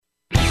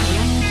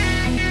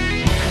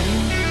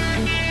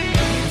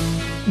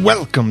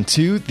Welcome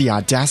to the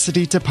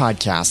Audacity to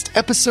Podcast,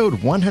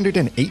 episode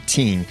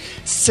 118,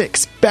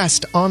 6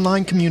 best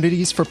online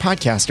communities for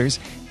podcasters,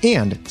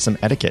 and some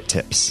etiquette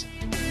tips.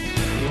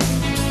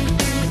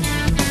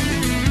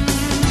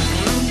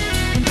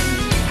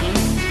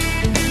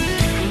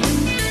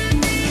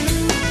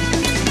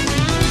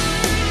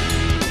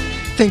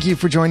 Thank you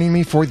for joining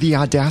me for the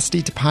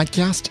Audacity to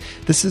Podcast.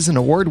 This is an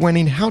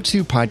award-winning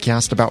how-to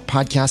podcast about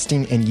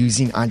podcasting and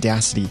using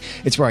Audacity.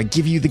 It's where I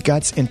give you the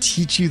guts and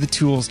teach you the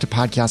tools to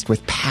podcast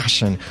with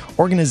passion,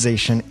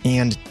 organization,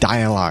 and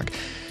dialogue.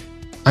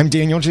 I'm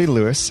Daniel J.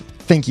 Lewis.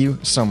 Thank you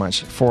so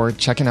much for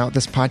checking out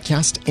this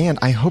podcast, and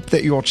I hope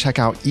that you will check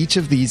out each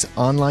of these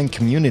online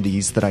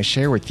communities that I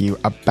share with you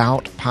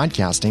about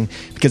podcasting,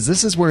 because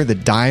this is where the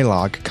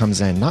dialogue comes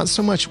in, not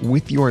so much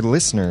with your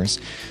listeners,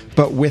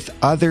 but with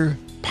other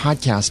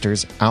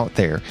podcasters out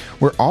there.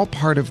 We're all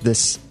part of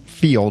this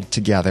field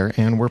together,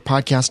 and we're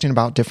podcasting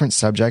about different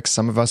subjects.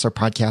 Some of us are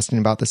podcasting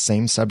about the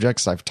same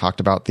subjects. I've talked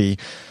about the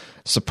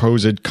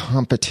supposed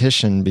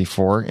competition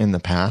before in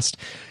the past.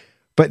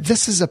 But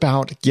this is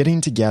about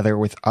getting together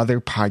with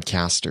other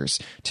podcasters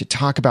to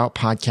talk about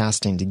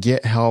podcasting, to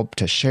get help,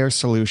 to share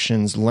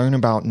solutions, learn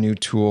about new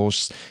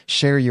tools,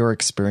 share your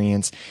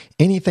experience,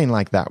 anything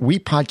like that. We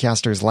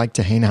podcasters like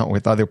to hang out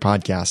with other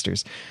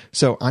podcasters.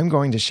 So I'm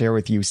going to share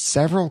with you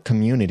several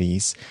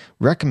communities,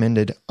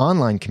 recommended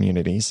online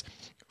communities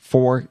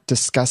for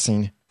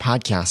discussing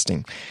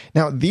podcasting.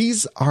 Now,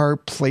 these are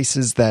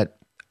places that,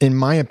 in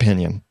my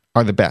opinion,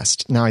 are the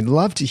best. Now, I'd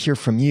love to hear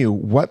from you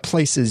what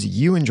places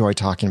you enjoy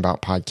talking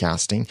about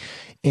podcasting,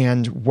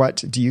 and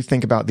what do you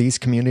think about these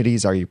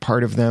communities? Are you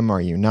part of them? Are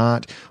you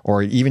not?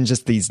 Or even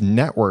just these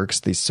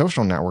networks, these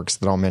social networks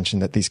that I'll mention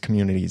that these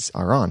communities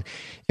are on.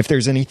 If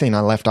there's anything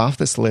I left off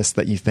this list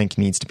that you think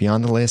needs to be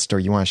on the list, or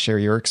you want to share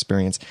your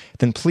experience,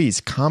 then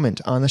please comment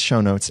on the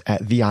show notes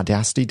at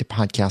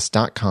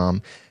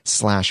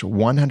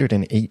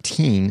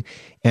theaudacitytopodcast.com/118,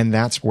 and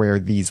that's where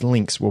these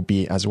links will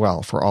be as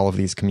well for all of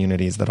these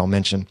communities that I'll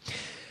mention.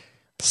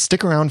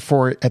 Stick around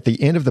for at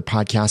the end of the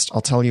podcast.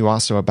 I'll tell you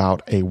also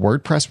about a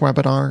WordPress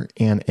webinar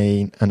and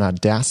an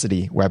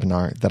Audacity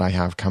webinar that I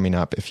have coming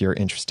up if you're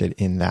interested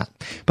in that.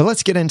 But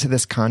let's get into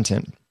this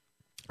content.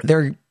 There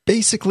are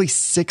basically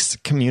 6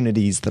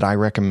 communities that I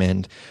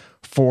recommend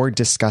for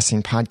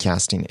discussing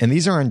podcasting. And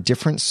these are on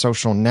different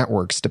social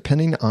networks,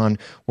 depending on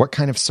what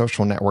kind of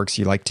social networks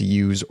you like to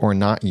use or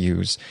not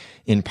use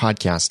in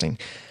podcasting,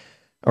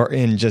 or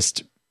in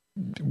just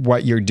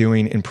what you're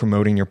doing in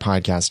promoting your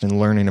podcast and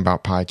learning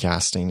about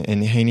podcasting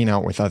and hanging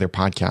out with other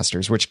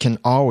podcasters, which can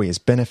always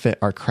benefit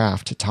our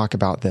craft to talk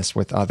about this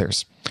with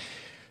others.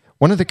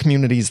 One of the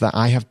communities that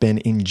I have been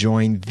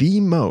enjoying the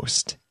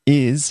most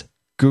is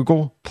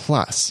Google+.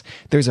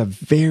 There's a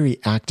very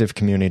active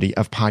community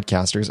of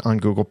podcasters on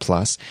Google+,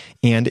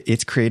 and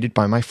it's created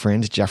by my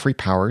friend Jeffrey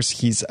Powers.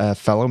 He's a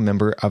fellow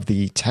member of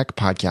the Tech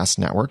Podcast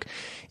Network,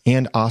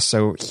 and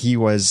also he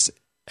was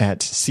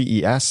at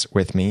CES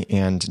with me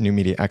and New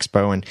Media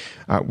Expo, and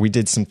we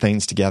did some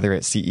things together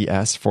at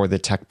CES for the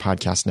Tech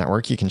Podcast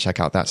Network. You can check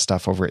out that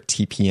stuff over at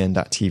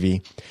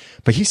tpn.tv.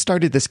 But he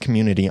started this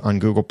community on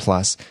Google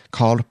Plus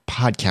called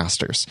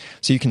Podcasters.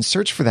 So you can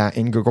search for that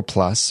in Google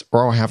Plus,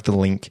 or I'll have the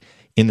link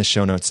in the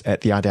show notes at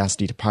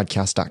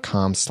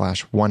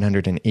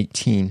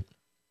theaudacitytopodcast.com/118.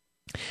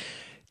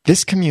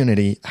 This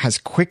community has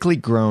quickly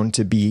grown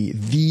to be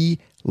the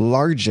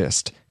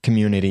largest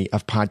community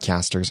of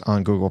podcasters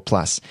on Google+.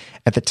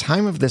 At the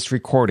time of this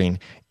recording,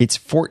 it's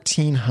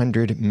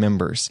 1,400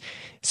 members.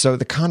 So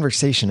the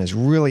conversation is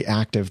really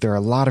active. There are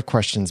a lot of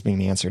questions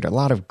being answered, a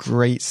lot of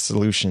great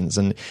solutions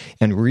and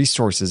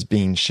resources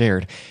being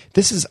shared.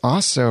 This is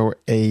also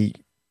a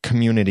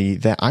community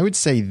that I would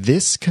say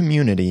this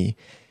community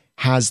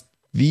has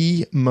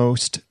the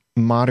most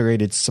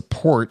moderated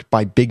support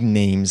by big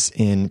names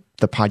in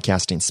the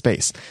podcasting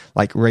space.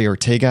 Like Ray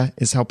Ortega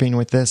is helping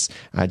with this.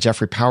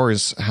 Jeffrey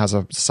Powers has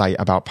a site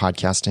about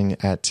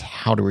podcasting at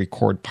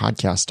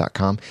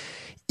howtorecordpodcast.com.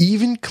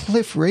 Even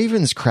Cliff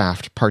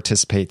Ravenscraft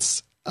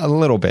participates a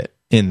little bit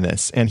in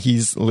this, and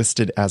he's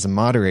listed as a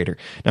moderator.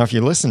 Now, if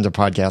you listen to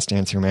Podcast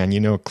Answer Man, you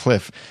know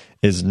Cliff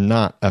is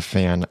not a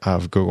fan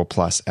of Google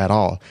Plus at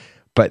all.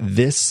 But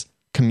this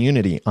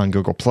community on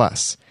Google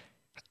Plus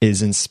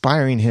is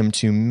inspiring him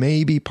to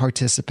maybe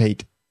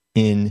participate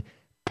in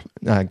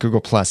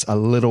Google Plus a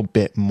little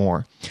bit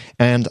more.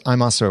 And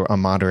I'm also a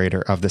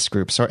moderator of this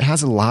group. So it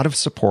has a lot of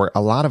support.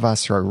 A lot of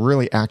us who are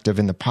really active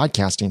in the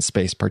podcasting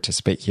space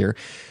participate here.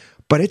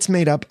 But it's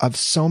made up of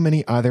so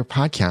many other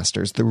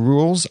podcasters. The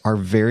rules are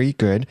very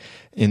good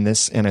in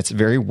this, and it's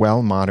very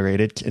well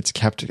moderated. It's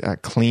kept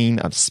clean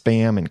of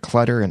spam and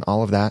clutter and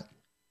all of that.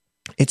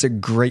 It's a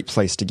great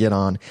place to get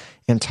on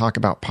and talk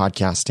about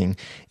podcasting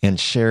and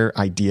share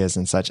ideas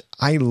and such.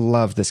 I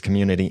love this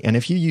community. And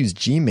if you use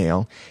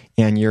Gmail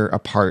and you're a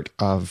part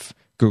of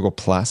Google+,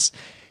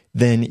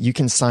 then you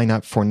can sign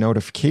up for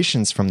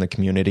notifications from the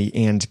community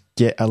and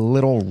get a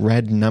little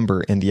red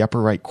number in the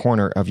upper right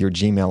corner of your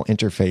Gmail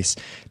interface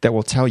that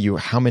will tell you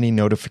how many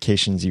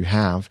notifications you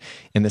have.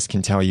 And this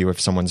can tell you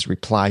if someone's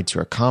replied to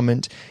a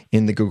comment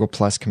in the Google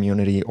Plus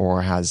community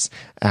or has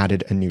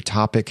added a new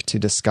topic to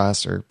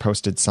discuss or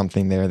posted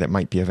something there that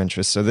might be of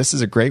interest. So this is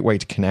a great way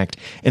to connect,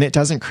 and it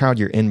doesn't crowd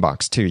your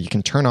inbox too. You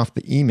can turn off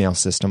the email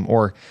system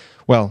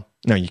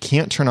no, you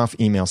can't turn off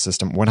email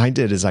system. What I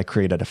did is I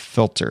created a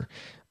filter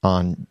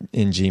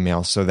in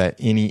Gmail so that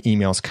any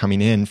emails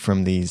coming in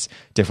from these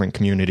different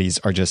communities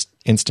are just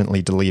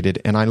instantly deleted,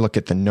 and I look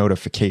at the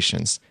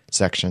notifications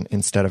section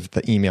instead of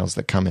the emails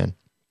that come in.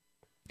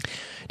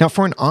 Now,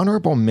 for an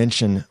honorable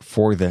mention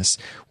for this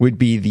would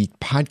be the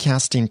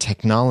Podcasting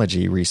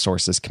Technology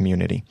Resources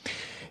community.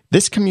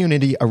 This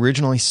community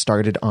originally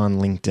started on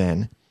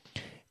LinkedIn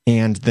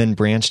and then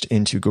branched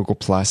into Google+.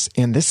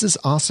 And this is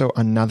also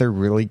another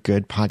really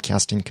good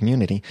podcasting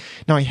community.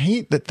 Now, I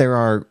hate that there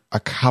are a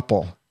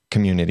couple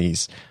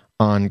communities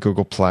on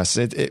Google+.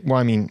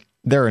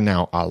 There are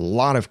now a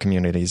lot of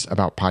communities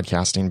about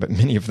podcasting, but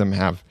many of them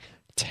have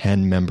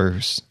 10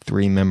 members,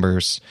 3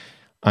 members,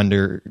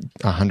 under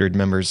 100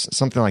 members,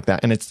 something like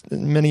that. And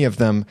many of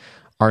them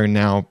are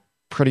now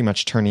pretty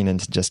much turning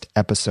into just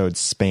episode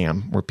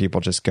spam, where people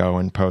just go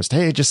and post,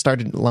 hey, I just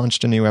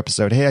launched a new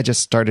episode. Hey, I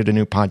just started a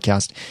new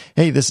podcast.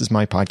 Hey, this is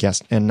my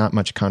podcast, and not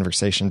much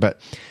conversation.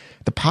 But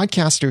the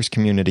podcasters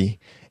community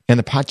and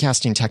the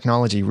Podcasting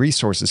Technology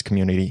Resources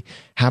community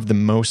have the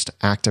most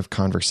active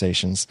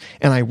conversations.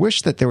 And I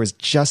wish that there was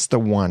just the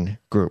one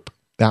group.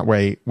 That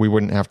way we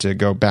wouldn't have to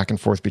go back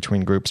and forth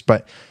between groups.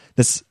 But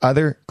this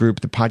other group,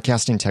 the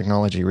Podcasting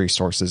Technology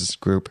Resources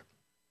group,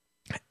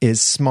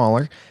 is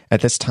smaller.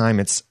 At this time,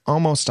 it's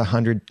almost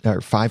 100 or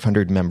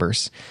 500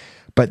 members,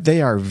 but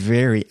they are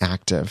very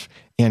active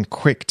and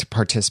quick to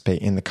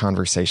participate in the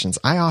conversations.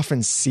 I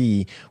often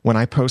see when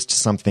I post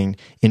something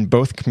in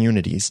both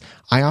communities,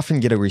 I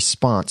often get a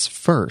response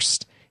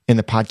first in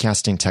the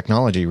Podcasting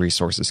Technology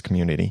Resources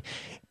community,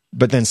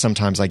 but then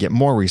sometimes I get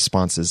more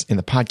responses in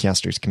the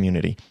podcasters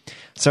community.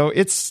 So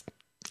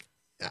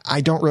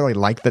I don't really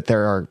like that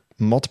there are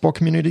multiple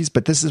communities,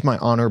 but this is my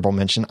honorable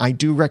mention. I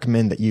do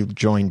recommend that you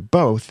join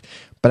both,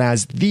 but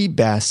as the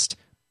best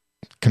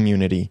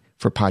community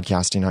for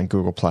podcasting on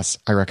Google+,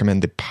 I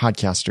recommend the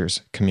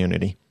podcasters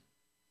community.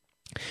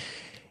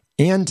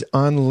 And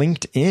on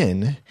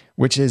LinkedIn,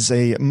 which is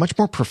a much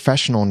more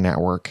professional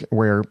network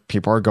where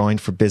people are going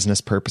for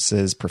business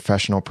purposes,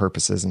 professional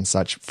purposes, and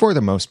such for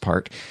the most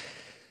part.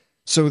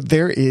 So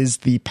there is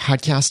the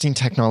Podcasting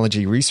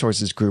Technology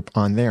Resources group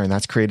on there, and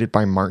that's created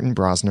by Martin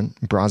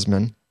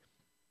Brosman.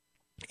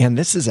 And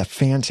this is a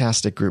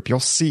fantastic group. You'll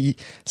see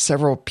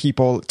several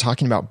people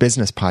talking about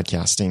business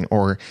podcasting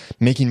or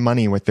making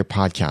money with their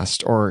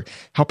podcast or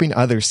helping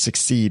others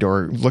succeed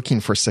or looking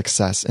for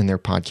success in their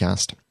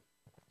podcast.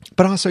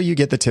 But also you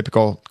get the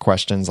typical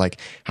questions like,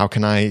 how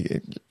can I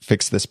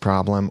fix this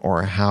problem?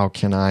 Or how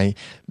can I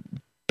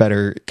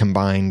better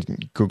combine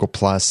Google+,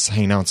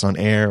 Hangouts on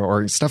Air,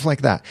 or stuff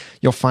like that?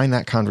 You'll find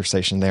that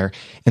conversation there.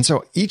 And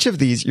so each of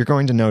these, you're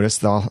going to notice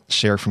they'll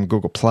share from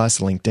Google+,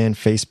 LinkedIn,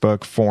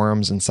 Facebook,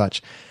 forums, and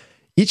such.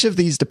 Each of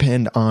these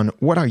depend on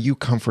what are you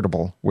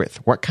comfortable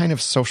with? What kind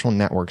of social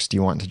networks do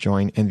you want to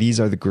join? And these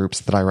are the groups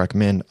that I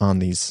recommend on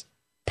these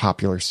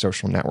popular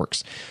social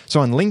networks. So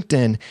on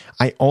LinkedIn,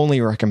 I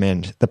only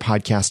recommend the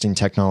Podcasting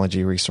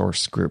Technology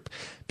Resource group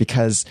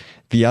because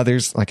the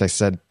others, like I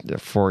said,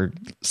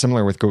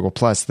 similar with Google+,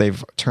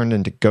 they've turned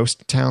into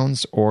ghost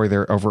towns or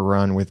they're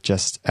overrun with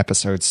just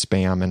episode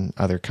spam and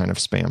other kind of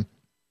spam.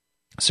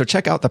 So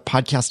check out the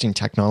Podcasting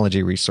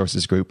Technology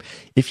Resources group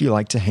if you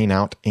like to hang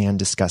out and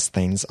discuss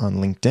things on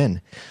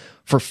LinkedIn.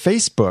 For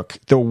Facebook,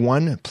 the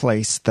one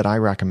place that I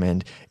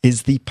recommend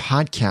is the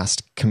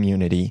Podcast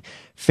Community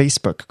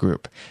Facebook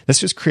group.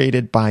 This was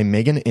created by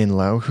Megan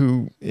Inlow,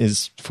 who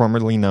is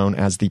formerly known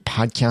as the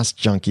Podcast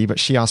Junkie, but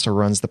she also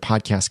runs the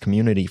podcast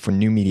community for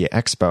New Media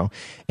Expo.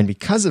 And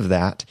because of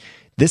that,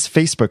 this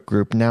Facebook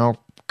group now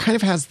kind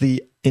of has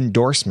the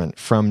endorsement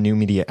from New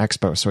Media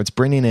Expo. So it's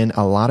bringing in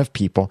a lot of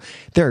people.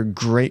 There are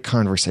great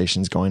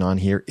conversations going on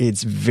here.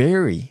 It's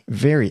very,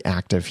 very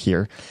active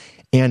here.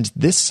 And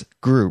this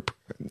group,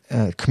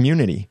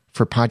 community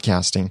for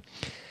podcasting,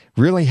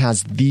 really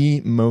has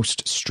the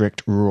most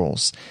strict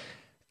rules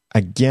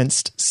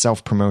against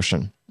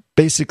self-promotion.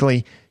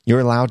 Basically, you're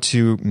allowed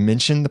to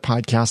mention the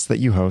podcast that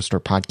you host or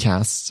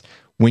podcasts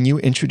when you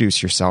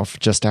introduce yourself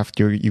just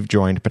after you've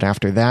joined. But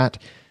after that,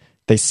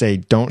 they say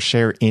don't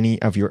share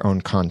any of your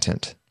own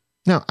content.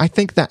 Now, I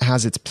think that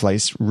has its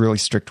place, really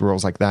strict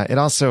rules like that. It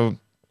also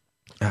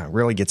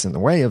really gets in the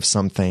way of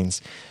some things.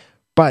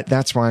 But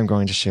that's why I'm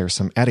going to share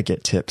some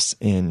etiquette tips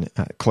in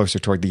closer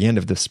toward the end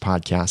of this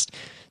podcast,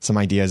 some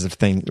ideas of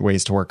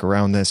ways to work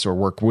around this or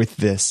work with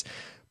this.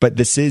 But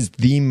this is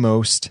the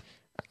most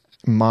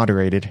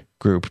moderated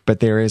group, but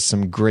there is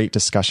some great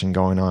discussion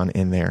going on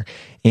in there.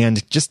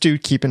 And just do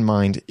keep in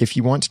mind, if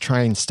you want to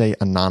try and stay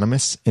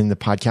anonymous in the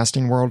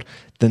podcasting world,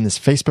 then this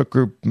Facebook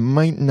group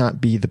might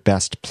not be the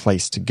best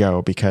place to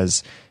go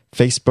because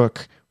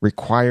Facebook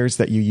requires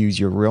that you use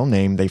your real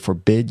name. They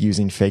forbid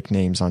using fake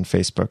names on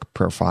Facebook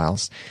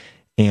profiles.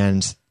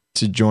 And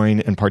to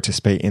join and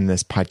participate in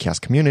this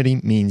podcast community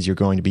means you're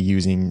going to be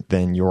using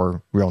then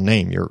your real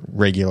name, your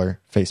regular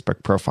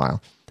Facebook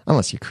profile,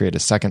 unless you create a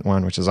second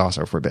one, which is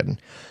also forbidden.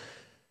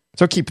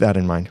 So keep that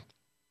in mind.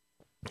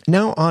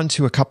 Now on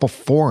to a couple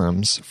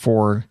forums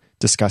for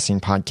discussing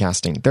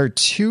podcasting. There are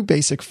two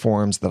basic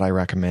forums that I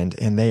recommend,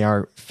 and they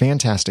are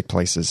fantastic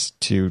places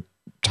to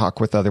talk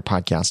with other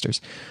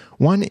podcasters.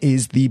 One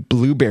is the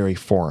Blueberry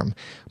forum.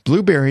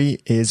 Blueberry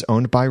is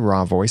owned by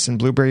Raw Voice, and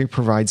Blueberry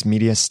provides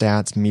media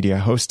stats, media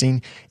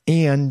hosting,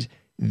 and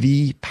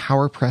the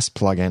PowerPress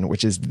plugin,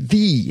 which is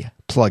the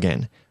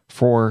plugin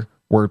for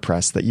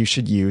WordPress that you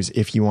should use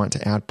if you want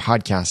to add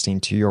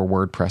podcasting to your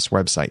WordPress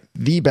website.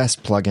 The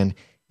best plugin,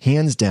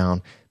 hands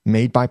down,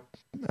 made by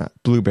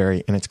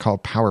Blueberry, and it's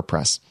called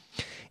PowerPress.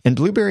 And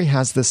Blueberry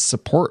has this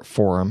support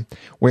forum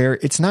where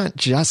it's not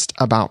just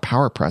about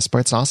PowerPress, but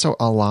it's also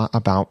a lot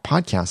about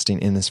podcasting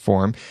in this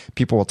forum.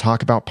 People will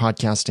talk about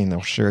podcasting,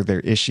 they'll share their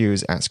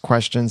issues, ask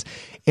questions,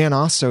 and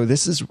also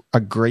this is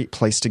a great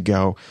place to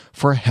go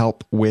for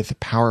help with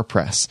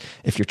PowerPress.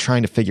 If you're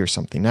trying to figure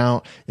something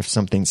out, if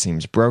something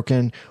seems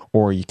broken,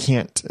 or you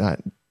can't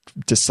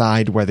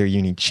decide whether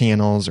you need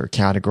channels or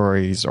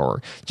categories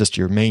or just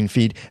your main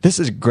feed, this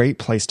is a great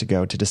place to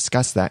go to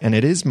discuss that. And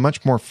it is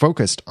much more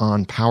focused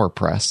on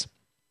PowerPress.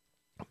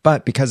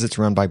 But because it's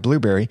run by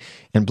Blueberry,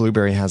 and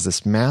Blueberry has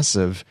this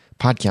massive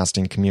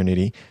podcasting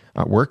community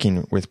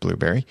working with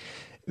Blueberry,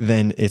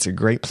 then it's a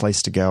great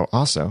place to go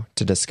also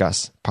to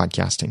discuss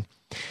podcasting.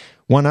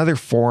 One other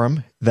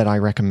forum that I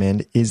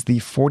recommend is the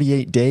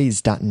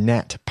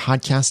 48days.net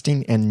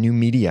podcasting and new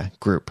media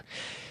group.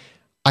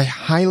 I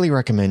highly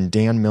recommend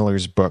Dan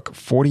Miller's book,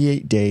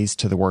 48 Days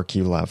to the Work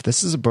You Love.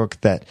 This is a book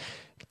that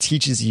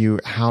teaches you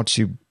how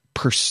to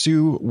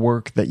pursue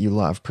work that you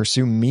love,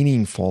 pursue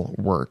meaningful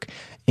work.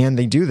 And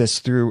they do this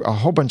through a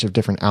whole bunch of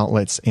different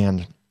outlets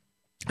and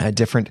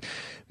different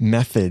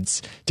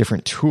methods,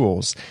 different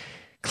tools.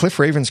 Cliff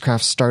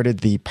Ravenscraft started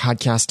the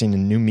podcasting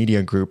and new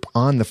media group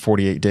on the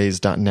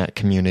 48days.net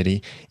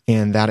community,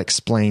 and that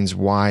explains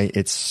why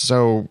it's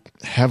so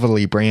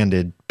heavily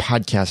branded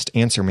Podcast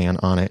Answer Man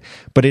on it.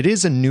 But it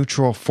is a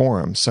neutral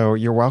forum, so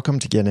you're welcome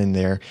to get in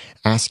there,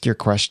 ask your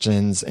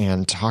questions,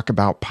 and talk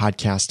about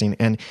podcasting,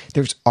 and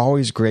there's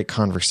always great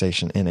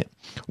conversation in it.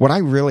 What I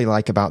really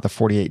like about the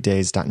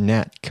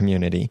 48days.net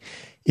community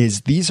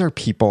is these are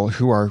people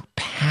who are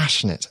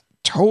passionate,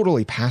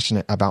 totally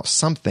passionate about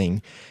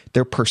something.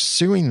 They're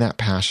pursuing that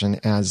passion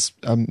as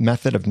a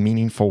method of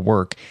meaningful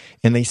work,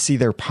 and they see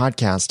their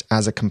podcast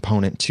as a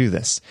component to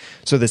this.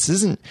 So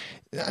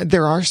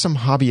there are some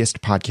hobbyist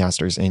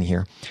podcasters in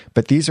here,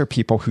 but these are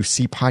people who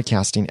see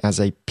podcasting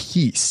as a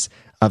piece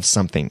of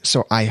something.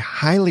 So I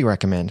highly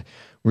recommend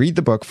read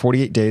the book,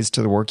 48 Days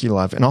to the Work You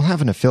Love, and I'll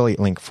have an affiliate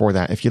link for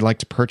that if you'd like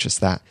to purchase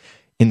that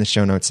in the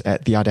show notes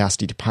at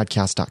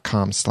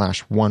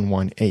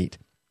theaudacitytopodcast.com/118.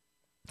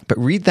 But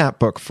read that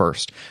book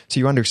first so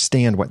you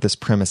understand what this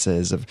premise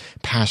is of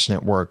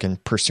passionate work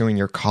and pursuing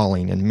your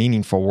calling and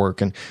meaningful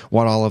work and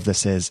what all of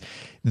this is.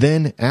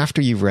 Then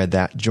after you've read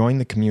that, join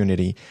the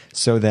community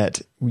so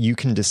that you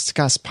can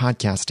discuss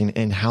podcasting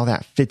and how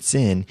that fits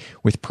in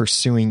with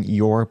pursuing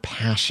your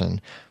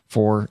passion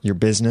for your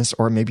business,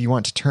 or maybe you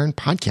want to turn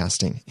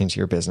podcasting into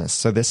your business.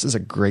 So this is a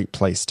great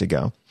place to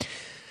go.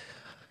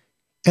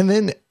 And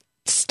then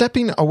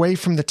stepping away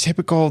from the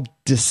typical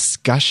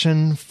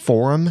discussion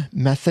forum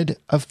method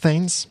of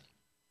things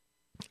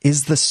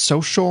is the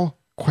social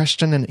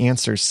question and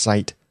answer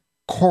site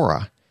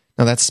Quora.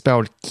 Now that's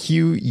spelled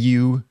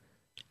Quora.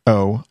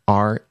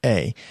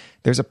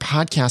 There's a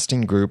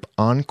podcasting group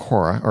on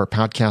Quora, or a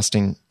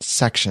podcasting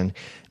section,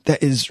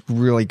 that is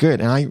really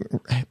good. And I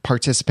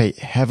participate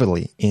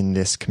heavily in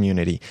this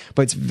community.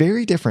 But it's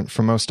very different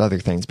from most other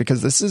things,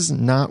 because this is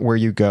not where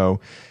you go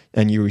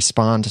and you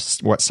respond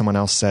to what someone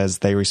else says,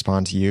 they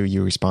respond to you,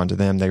 you respond to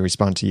them, they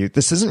respond to you.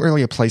 This isn't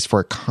really a place for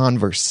a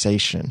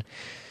conversation,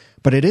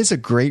 but it is a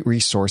great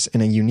resource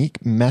and a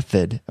unique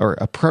method or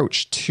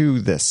approach to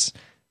this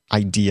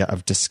idea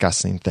of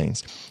discussing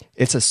things.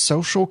 It's a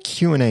social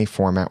Q&A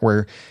format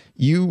where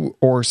you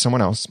or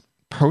someone else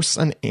posts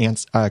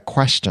a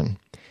question,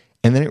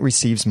 and then it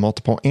receives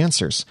multiple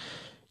answers.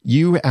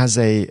 You, as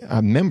a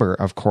member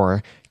of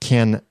Quora,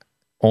 can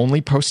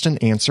only post an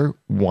answer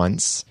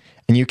once,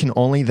 and you can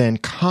only then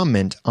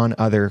comment on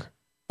other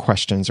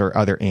questions or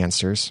other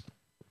answers.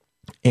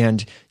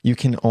 And you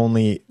can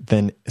only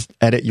then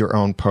edit your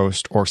own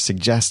post or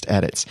suggest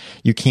edits.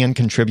 You can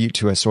contribute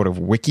to a sort of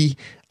wiki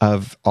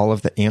of all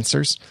of the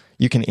answers.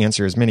 You can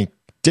answer as many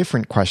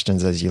different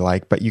questions as you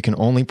like, but you can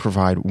only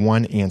provide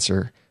one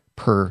answer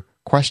per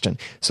question.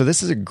 So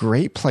this is a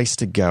great place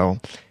to go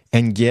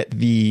and get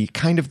the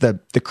kind of the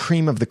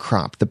cream of the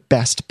crop, the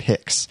best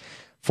picks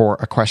for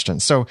a question.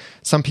 So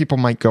some people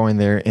might go in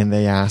there and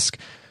they ask,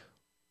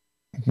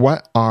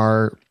 what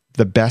are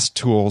the best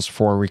tools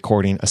for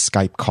recording a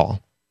Skype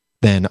call?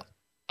 Then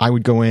I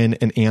would go in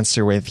and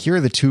answer with, here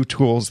are the 2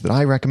 tools that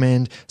I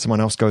recommend. Someone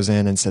else goes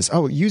in and says,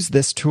 oh, use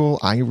this tool.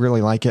 I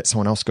really like it.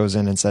 Someone else goes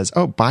in and says,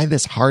 oh, buy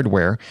this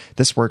hardware.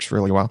 This works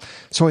really well.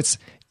 So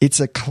it's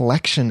a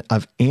collection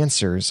of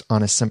answers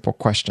on a simple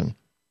question.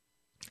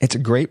 It's a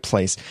great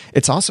place.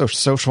 It's also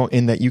social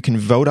in that you can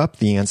vote up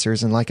the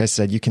answers. And like I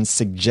said, you can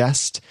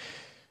suggest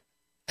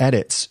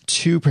edits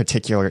to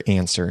particular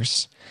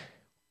answers.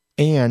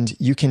 And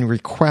you can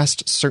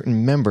request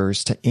certain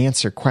members to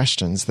answer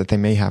questions that they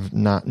may have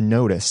not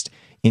noticed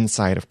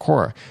inside of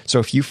Quora. So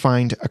if you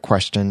find a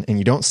question and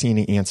you don't see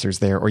any answers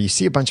there, or you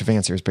see a bunch of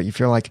answers, but you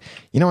feel like,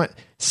 you know what,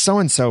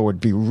 so-and-so would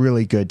be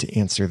really good to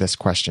answer this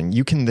question,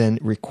 you can then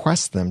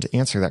request them to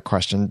answer that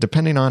question,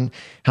 depending on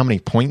how many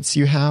points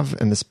you have.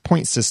 And this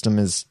point system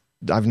is,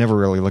 I've never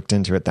really looked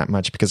into it that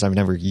much because I've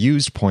never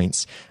used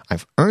points.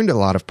 I've earned a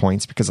lot of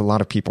points because a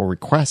lot of people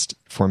request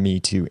for me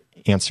to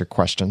answer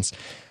questions.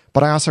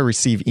 But I also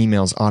receive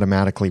emails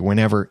automatically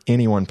whenever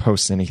anyone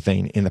posts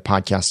anything in the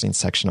podcasting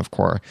section of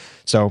Quora.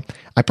 So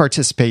I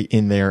participate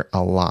in there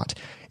a lot.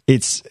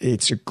 It's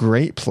a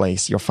great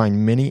place. You'll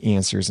find many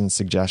answers and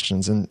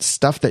suggestions and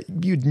stuff that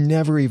you'd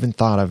never even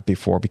thought of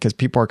before, because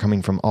people are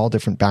coming from all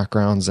different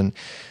backgrounds, and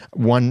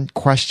one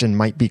question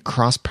might be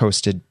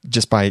cross-posted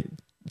just by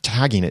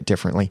tagging it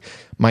differently,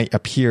 might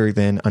appear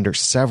then under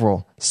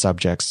several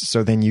subjects.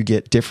 So then you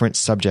get different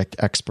subject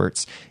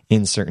experts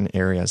in certain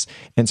areas.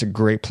 And it's a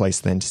great place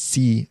then to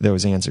see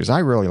those answers. I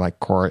really like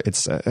Quora.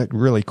 It's a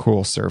really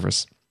cool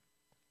service.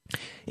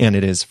 And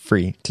it is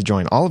free to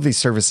join. All of these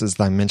services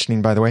that I'm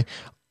mentioning, by the way,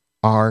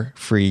 are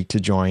free to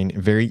join,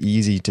 very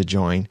easy to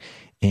join,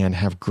 and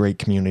have great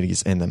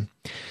communities in them.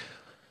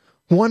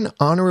 One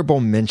honorable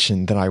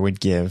mention that I would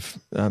give,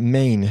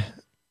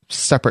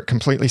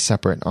 completely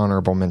separate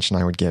honorable mention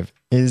I would give,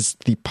 is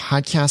the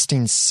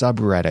podcasting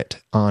subreddit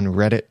on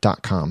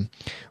reddit.com.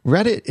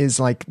 Reddit is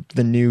like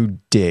the new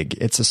Dig.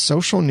 It's a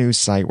social news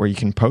site where you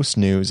can post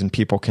news and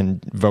people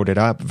can vote it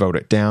up, vote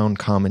it down,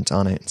 comment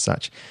on it and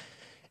such.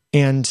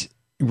 And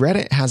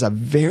Reddit has a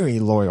very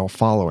loyal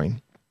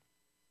following.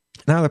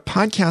 Now, the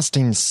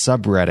podcasting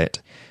subreddit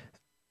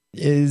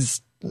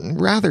is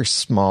rather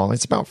small.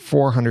 It's about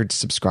 400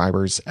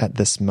 subscribers at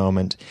this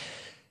moment.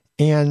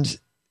 And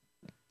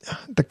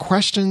the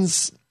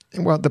questions,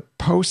 the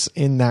posts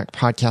in that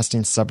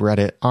podcasting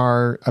subreddit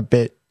are a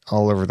bit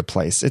all over the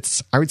place.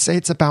 I would say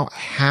it's about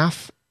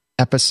half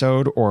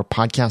episode or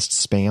podcast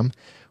spam,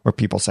 where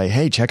people say,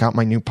 hey, check out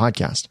my new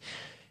podcast.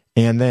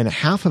 And then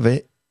half of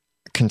it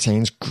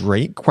contains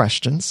great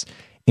questions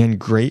and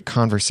great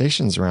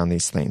conversations around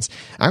these things.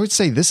 I would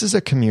say this is a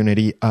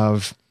community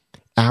of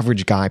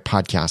average guy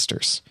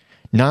podcasters,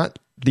 not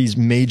these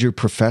major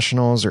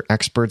professionals or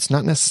experts,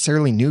 not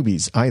necessarily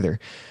newbies either.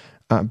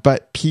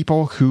 But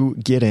people who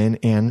get in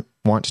and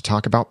want to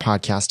talk about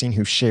podcasting,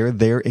 who share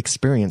their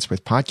experience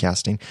with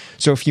podcasting.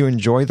 So if you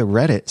enjoy the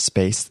Reddit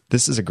space,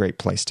 this is a great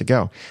place to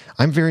go.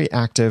 I'm very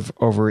active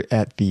over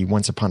at the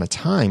Once Upon a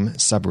Time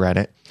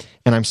subreddit,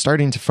 and I'm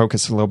starting to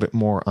focus a little bit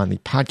more on the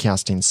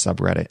podcasting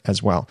subreddit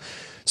as well.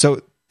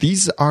 So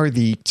these are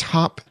the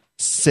top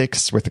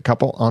 6, with a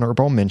couple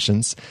honorable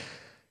mentions,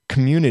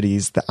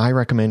 communities that I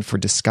recommend for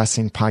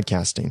discussing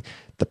podcasting.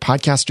 The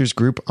Podcasters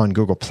Group on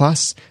Google+,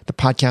 the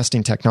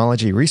Podcasting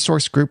Technology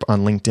Resource Group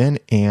on LinkedIn,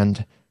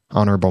 and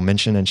honorable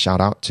mention and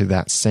shout out to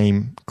that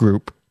same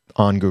group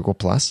on Google+,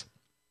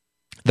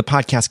 the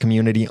Podcast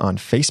Community on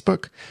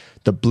Facebook,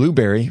 the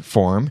Blueberry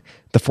Forum,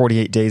 the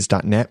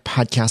 48days.net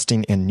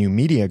Podcasting and New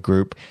Media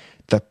Group,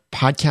 the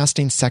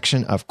podcasting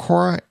section of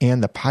Quora,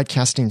 and the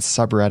podcasting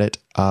subreddit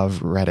of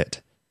Reddit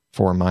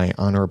for my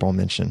honorable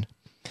mention.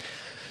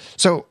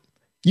 So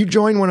you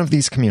join one of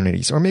these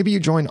communities, or maybe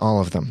you join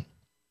all of them.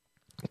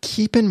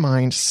 Keep in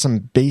mind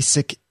some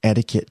basic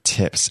etiquette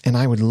tips, and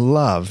I would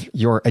love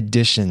your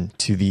addition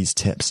to these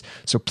tips.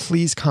 So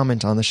please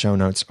comment on the show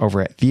notes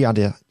over at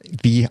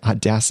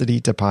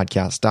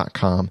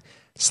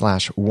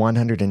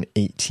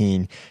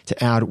theaudacitytopodcast.com/118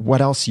 to add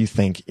what else you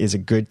think is a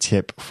good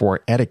tip for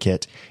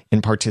etiquette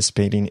in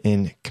participating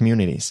in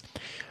communities.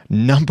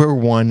 Number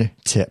 1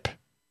 tip: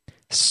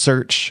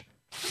 search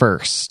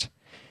first.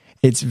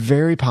 It's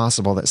very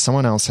possible that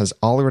someone else has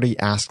already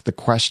asked the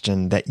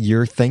question that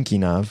you're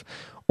thinking of,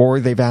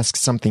 or they've asked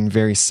something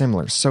very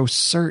similar. So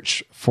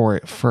search for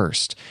it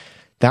first.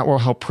 That will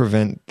help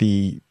prevent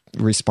the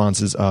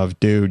responses of,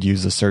 dude,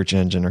 use a search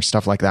engine or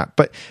stuff like that.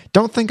 But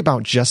don't think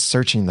about just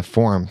searching the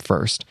forum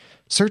first.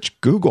 Search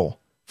Google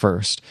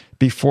first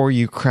before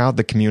you crowd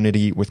the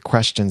community with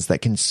questions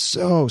that can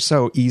so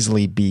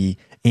easily be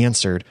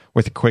answered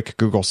with a quick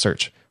Google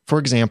search. For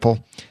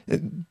example,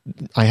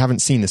 I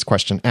haven't seen this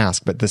question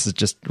asked, but this is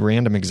just a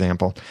random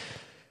example.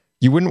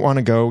 You wouldn't want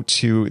to go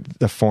to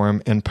the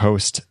forum and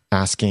post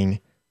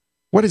asking,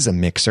 what is a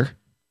mixer?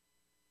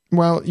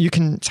 Well, you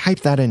can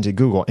type that into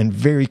Google and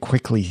very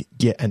quickly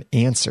get an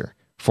answer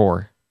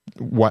for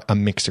what a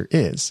mixer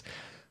is.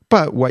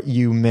 But what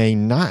you may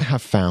not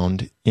have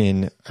found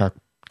in a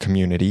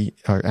community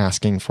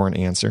asking for an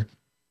answer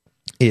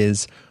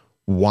is,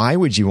 Why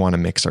would you want a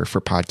mixer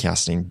for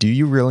podcasting? Do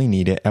you really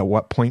need it? At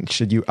what point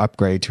should you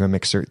upgrade to a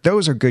mixer?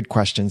 Those are good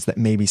questions that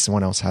maybe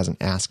someone else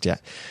hasn't asked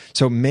yet.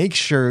 So make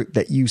sure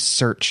that you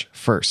search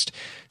first.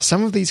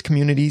 Some of these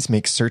communities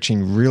make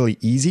searching really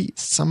easy.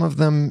 Some of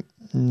them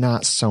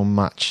not so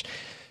much.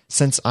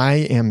 Since I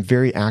am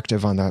very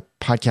active on the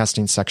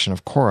podcasting section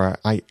of Quora,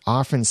 I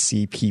often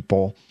see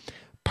people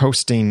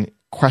posting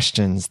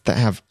questions that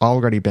have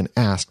already been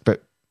asked,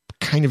 but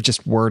kind of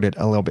just worded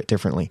a little bit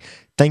differently.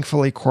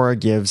 Thankfully, Quora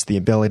gives the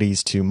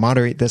abilities to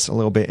moderate this a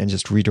little bit and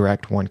just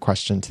redirect one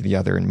question to the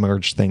other and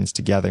merge things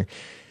together.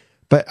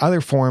 But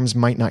other forums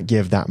might not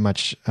give that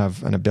much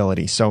of an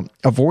ability. So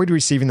avoid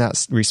receiving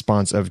that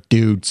response of,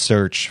 dude,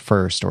 search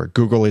first, or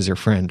Google is your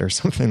friend, or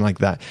something like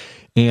that.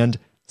 And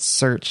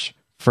search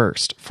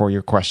first for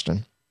your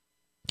question.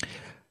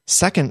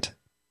 Second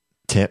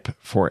tip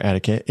for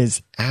etiquette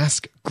is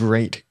ask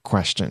great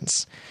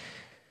questions.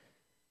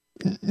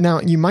 Now,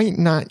 you might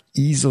not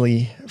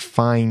easily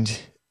find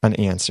an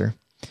answer.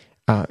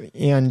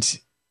 And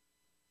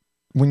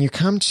when you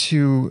come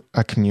to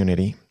a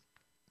community,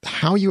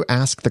 how you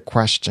ask the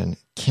question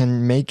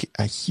can make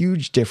a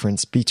huge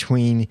difference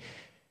between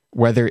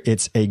whether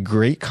it's a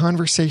great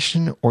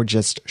conversation or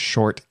just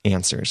short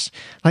answers.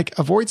 Like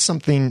avoid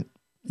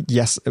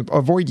yes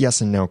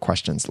and no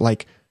questions.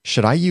 Like,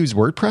 should I use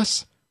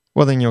WordPress?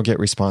 Well, then you'll get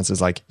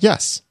responses like,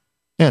 yes.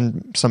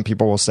 And some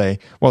people will say,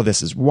 well,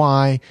 this is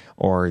why,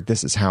 or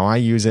this is how I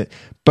use it.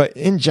 But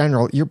in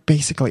general, you're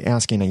basically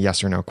asking a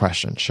yes or no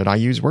question. Should I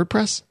use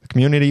WordPress? The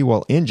community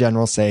will, in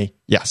general, say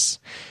yes.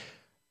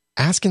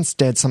 Ask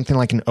instead something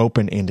like an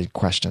open-ended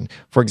question.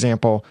 For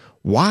example,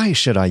 why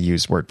should I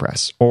use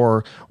WordPress?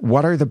 Or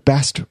what are the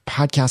best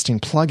podcasting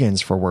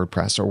plugins for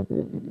WordPress? Or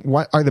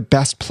what are the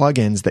best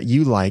plugins that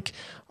you like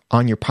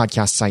on your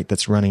podcast site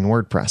that's running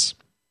WordPress?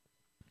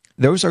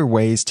 Those are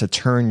ways to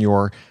turn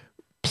your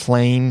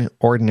plain,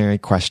 ordinary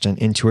question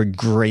into a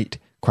great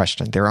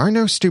question. There are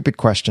no stupid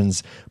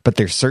questions, but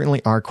there certainly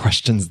are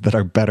questions that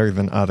are better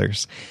than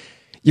others.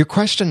 Your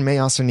question may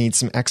also need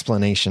some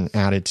explanation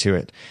added to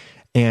it,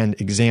 and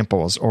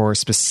examples or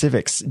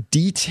specifics,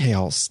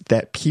 details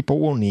that people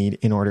will need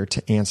in order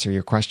to answer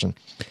your question.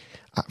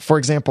 For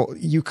example,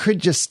 you could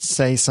just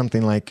say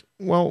something like,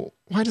 well,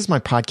 why does my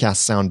podcast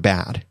sound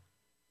bad?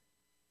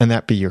 And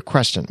that be your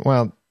question.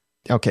 Well,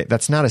 okay,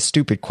 that's not a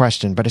stupid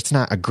question, but it's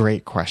not a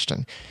great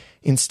question.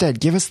 Instead,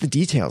 give us the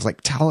details.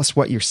 Like, tell us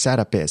what your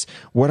setup is.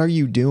 What are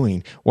you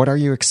doing? What are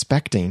you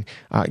expecting?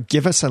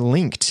 Give us a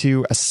link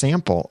to a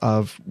sample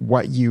of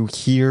what you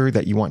hear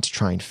that you want to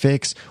try and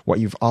fix, what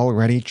you've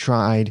already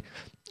tried,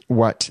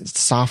 what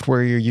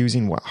software you're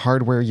using, what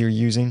hardware you're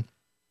using.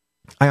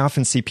 I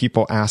often see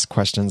people ask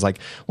questions like,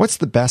 what's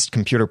the best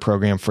computer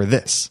program for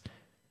this?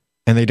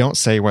 And they don't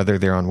say whether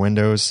they're on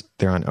Windows,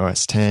 they're on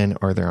OS X,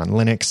 or they're on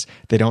Linux.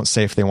 They don't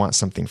say if they want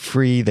something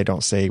free. They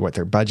don't say what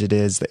their budget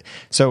is.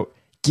 So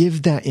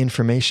give that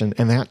information,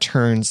 and that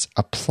turns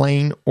a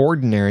plain,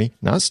 ordinary,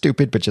 not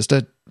stupid, but just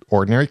an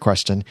ordinary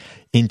question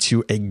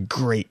into a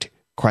great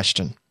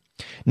question.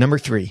 Number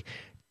 3,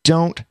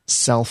 don't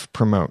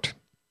self-promote.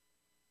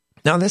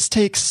 Now, this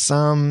takes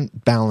some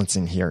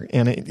balancing here,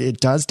 and it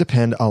does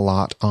depend a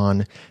lot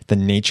on the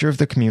nature of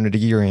the community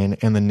you're in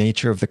and the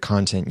nature of the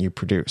content you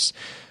produce.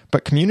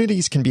 But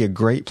communities can be a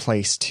great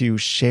place to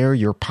share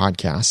your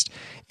podcast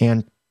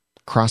and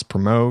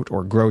cross-promote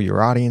or grow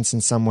your audience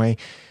in some way.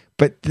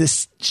 But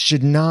this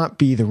should not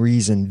be the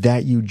reason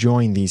that you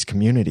join these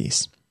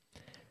communities.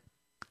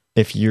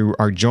 If you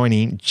are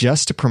joining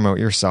just to promote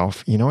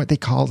yourself, you know what they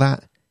call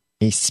that?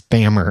 A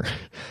spammer.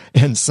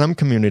 And some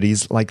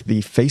communities, like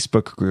the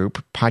Facebook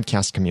group,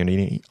 podcast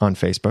community on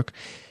Facebook,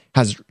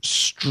 has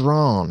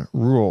strong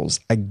rules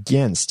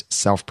against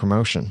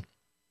self-promotion.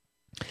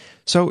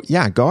 So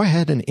yeah, go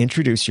ahead and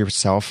introduce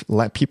yourself.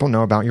 Let people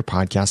know about your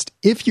podcast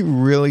if you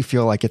really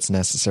feel like it's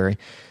necessary.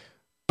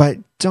 But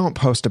don't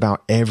post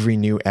about every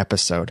new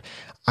episode.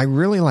 I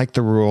really like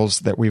the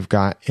rules that we've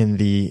got in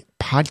the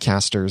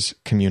podcasters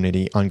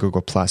community on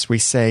Google+. We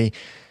say,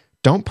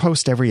 don't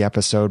post every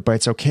episode, but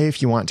it's okay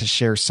if you want to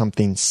share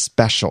something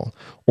special.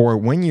 Or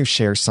when you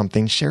share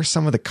something, share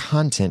some of the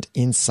content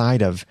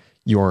inside of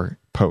your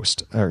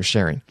post or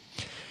sharing.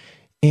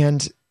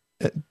 And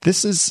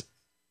this is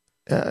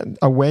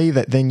a way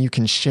that then you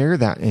can share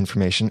that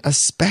information,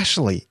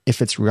 especially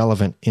if it's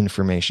relevant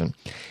information.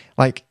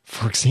 Like,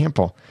 for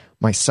example,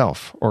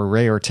 myself or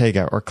Ray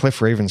Ortega or Cliff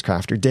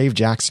Ravenscraft or Dave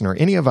Jackson or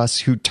any of us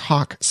who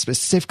talk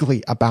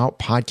specifically about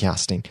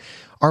podcasting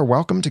are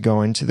welcome to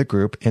go into the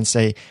group and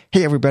say,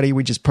 hey, everybody,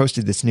 we just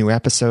posted this new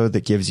episode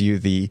that gives you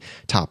the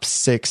top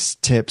 6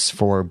 tips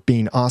for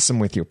being awesome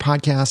with your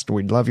podcast.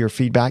 We'd love your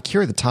feedback.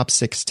 Here are the top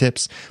 6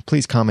 tips.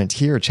 Please comment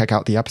here. Check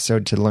out the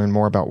episode to learn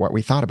more about what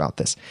we thought about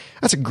this.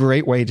 That's a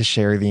great way to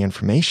share the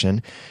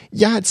information.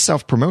 Yeah, it's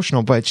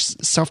self-promotional, but it's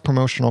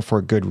self-promotional for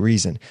a good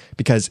reason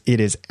because it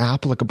is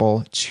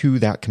applicable to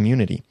that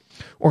community.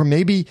 Or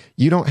maybe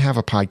you don't have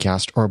a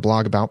podcast or a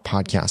blog about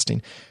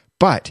podcasting,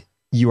 but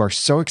you are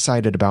so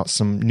excited about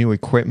some new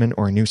equipment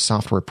or a new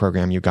software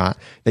program you got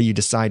that you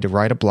decide to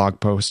write a blog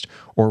post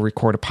or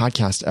record a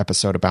podcast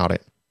episode about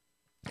it.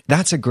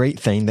 That's a great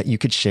thing that you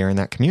could share in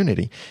that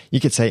community. You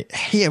could say,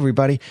 hey,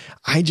 everybody,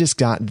 I just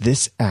got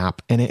this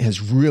app and it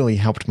has really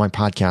helped my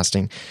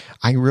podcasting.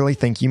 I really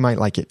think you might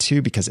like it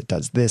too because it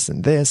does this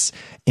and this.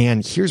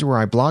 And here's where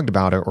I blogged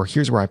about it, or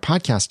here's where I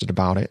podcasted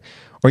about it.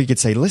 Or you could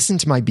say, listen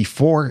to my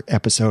before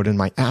episode and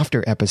my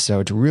after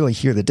episode to really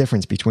hear the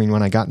difference between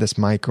when I got this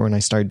mic or when I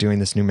started doing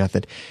this new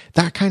method.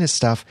 That kind of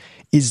stuff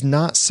is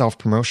not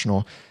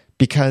self-promotional,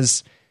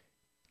 because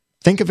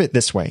think of it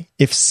this way.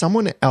 If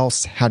someone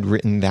else had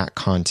written that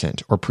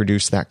content or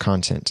produced that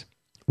content,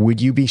 would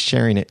you be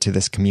sharing it to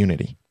this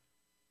community?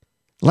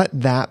 Let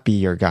that be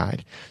your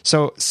guide.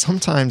 So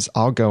sometimes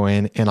I'll go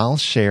in and I'll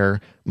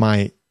share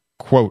my,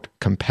 quote,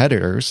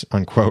 competitors,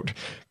 unquote,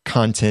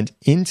 content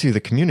into the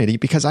community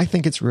because I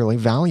think it's really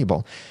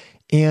valuable.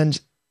 And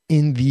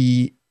in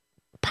the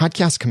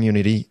podcast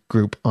community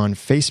group on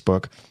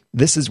Facebook,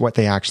 this is what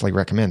they actually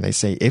recommend. They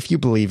say, if you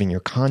believe in your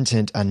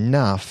content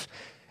enough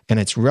and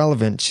it's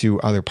relevant to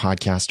other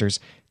podcasters,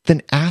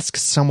 then ask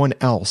someone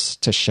else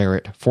to share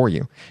it for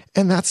you.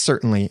 And that's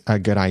certainly a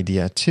good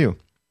idea too,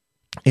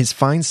 is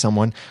find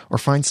someone or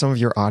find some of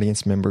your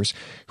audience members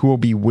who will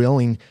be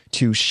willing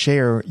to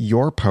share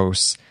your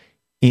posts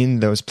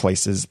in those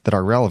places that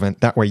are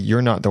relevant. That way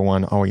you're not the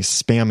one always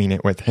spamming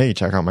it with, hey,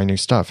 check out my new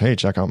stuff. Hey,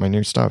 check out my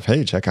new stuff.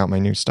 Hey, check out my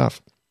new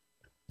stuff.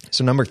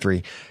 So number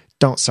 3,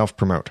 don't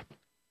self-promote,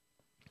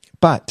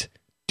 but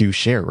do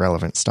share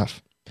relevant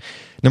stuff.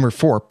 Number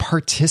 4,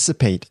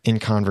 participate in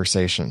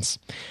conversations.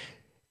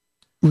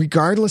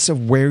 Regardless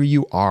of where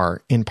you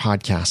are in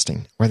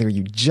podcasting, whether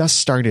you just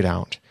started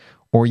out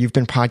or you've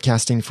been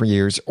podcasting for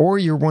years, or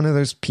you're one of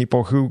those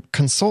people who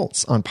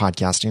consults on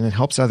podcasting and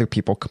helps other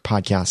people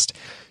podcast,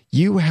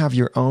 you have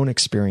your own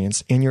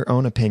experience and your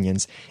own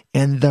opinions,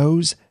 and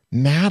those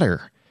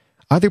matter.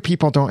 Other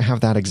people don't have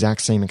that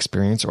exact same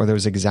experience or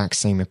those exact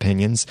same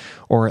opinions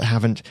or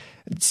haven't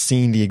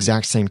seen the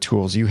exact same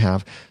tools you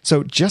have.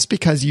 So just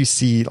because you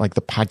see like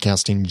the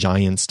podcasting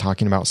giants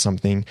talking about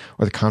something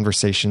or the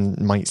conversation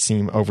might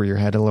seem over your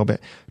head a little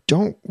bit,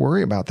 don't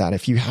worry about that.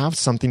 If you have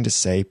something to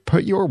say,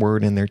 put your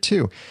word in there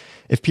too.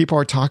 If people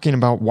are talking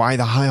about why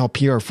the Heil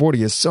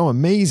PR40 is so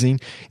amazing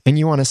and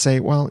you want to say,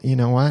 well, you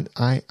know what?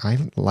 I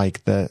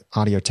like the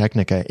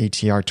Audio-Technica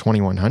ATR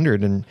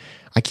 2100 and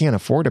I can't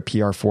afford a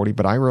PR40,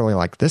 but I really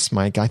like this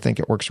mic. I think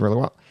it works really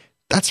well.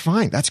 That's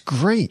fine. That's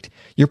great.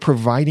 You're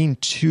providing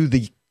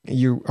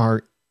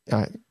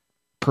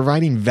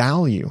providing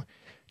value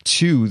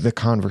to the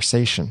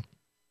conversation.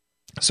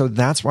 So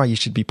that's why you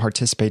should be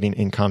participating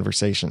in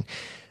conversation,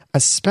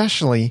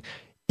 especially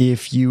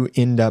if you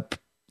end up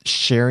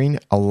sharing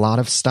a lot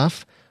of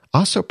stuff.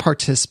 Also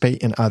participate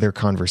in other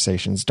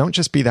conversations. Don't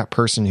just be that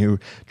person who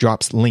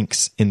drops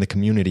links in the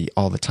community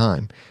all the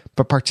time,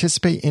 but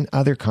participate in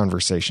other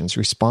conversations.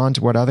 Respond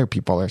to what other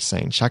people are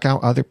saying. Check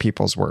out other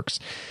people's works.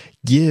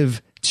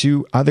 Give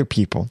to other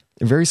people.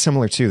 Very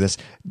similar to this,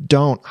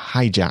 don't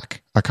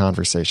hijack a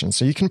conversation.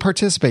 So you can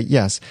participate,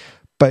 yes,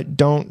 but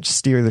don't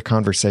steer the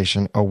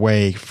conversation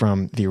away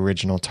from the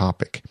original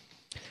topic.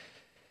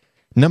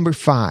 Number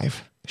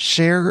 5,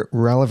 share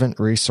relevant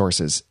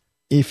resources.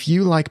 If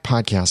you like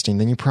podcasting,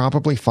 then you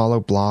probably follow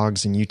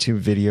blogs and YouTube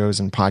videos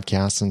and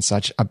podcasts and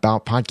such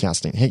about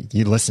podcasting. Hey,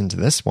 you listened to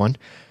this one.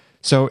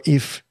 So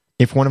if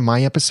one of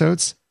my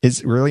episodes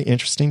is really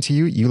interesting to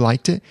you, you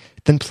liked it,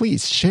 then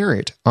please share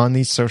it on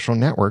these social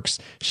networks,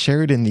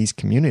 share it in these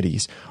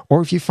communities.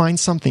 Or if you find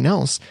something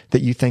else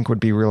that you think would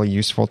be really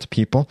useful to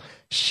people,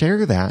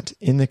 share that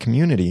in the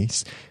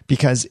communities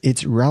because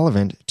it's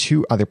relevant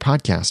to other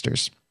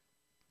podcasters.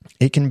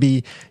 It can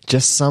be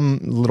just some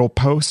little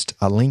post,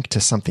 a link to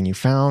something you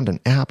found, an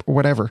app, or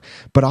whatever.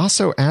 But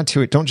also add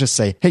to it, don't just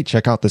say, hey,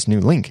 check out this new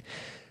link,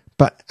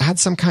 but add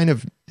some kind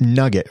of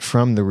nugget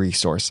from the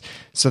resource.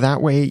 So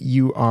that way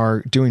you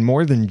are doing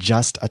more than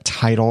just a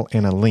title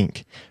and a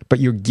link, but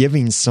you're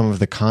giving some of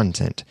the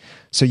content.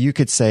 So you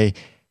could say,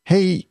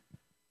 hey,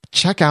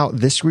 check out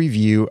this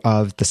review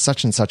of the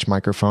such and such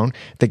microphone.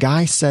 The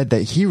guy said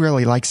that he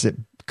really likes it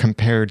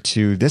compared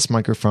to this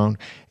microphone,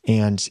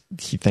 and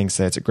he thinks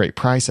that it's a great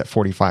price at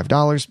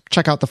 $45.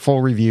 Check out the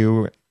full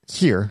review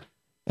here,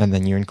 and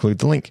then you include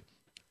the link.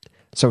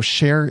 So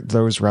share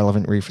those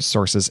relevant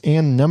resources.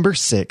 And number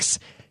 6,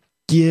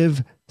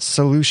 give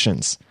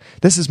solutions.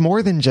 This is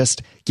more than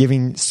just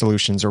giving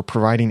solutions or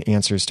providing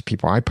answers to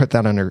people. I put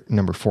that under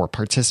number 4,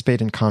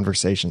 participate in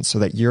conversations so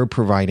that you're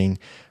providing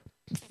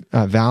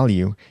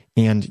value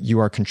and you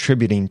are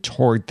contributing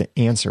toward the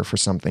answer for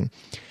something.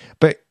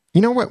 But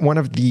you know what one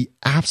of the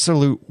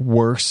absolute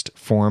worst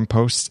forum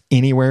posts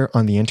anywhere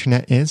on the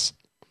internet is?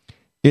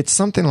 It's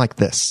something like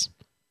this.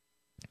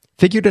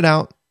 Figured it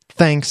out.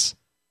 Thanks.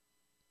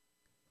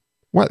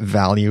 What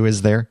value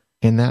is there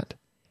in that?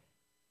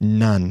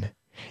 None.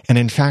 And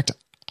in fact,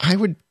 I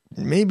would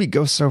maybe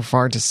go so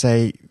far to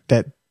say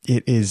that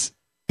it is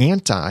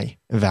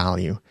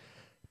anti-value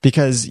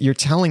because you're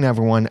telling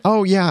everyone,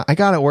 oh yeah, I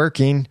got it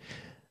working. I'm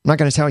not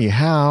going to tell you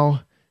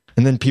how. And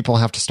And then people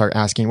have to start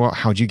asking, well,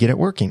 how'd you get it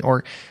working?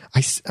 Or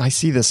I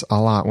see this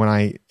a lot when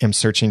I am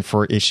searching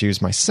for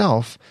issues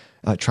myself,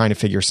 trying to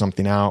figure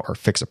something out or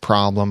fix a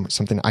problem,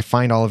 something. I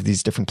find all of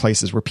these different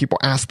places where people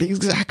ask the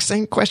exact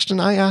same question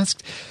I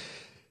asked.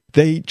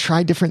 They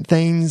try different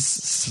things,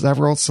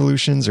 several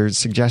solutions or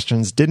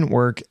suggestions didn't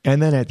work.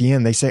 And then at the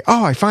end, they say,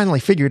 oh, I finally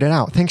figured it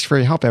out. Thanks for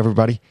your help,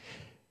 everybody.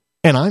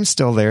 And I'm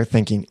still there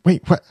thinking,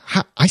 wait, what?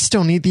 How? I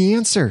still need the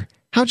answer.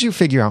 How'd you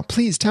figure out?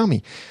 Please tell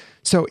me.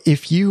 So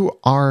if you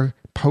are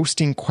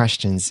posting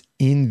questions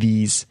in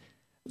these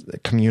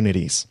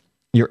communities,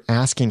 you're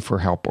asking for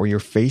help or you're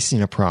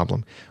facing a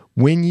problem,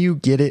 when you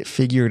get it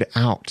figured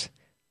out,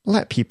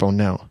 let people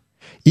know.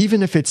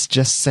 Even if it's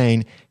just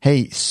saying,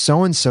 hey,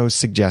 so-and-so's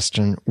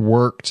suggestion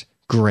worked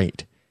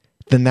great,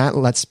 then that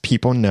lets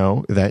people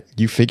know that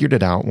you figured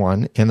it out,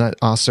 one, and that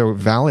also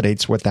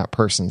validates what that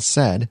person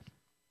said.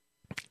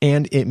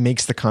 And it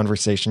makes the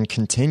conversation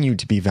continue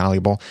to be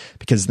valuable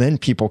because then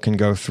people can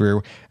go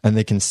through and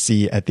they can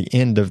see at the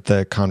end of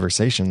the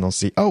conversation, they'll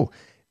see, oh,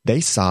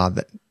 they saw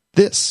that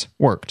this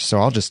worked. So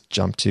I'll just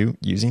jump to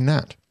using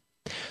that.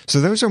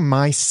 So those are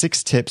my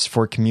 6 tips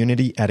for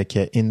community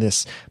etiquette in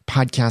this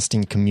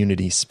podcasting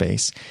community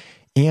space.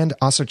 And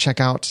also check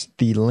out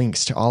the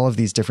links to all of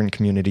these different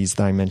communities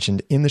that I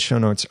mentioned in the show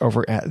notes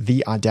over at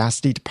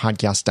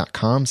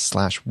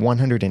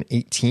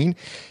theaudacitypodcast.com/118.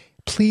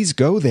 Please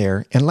go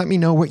there and let me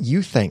know what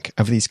you think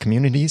of these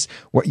communities,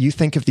 what you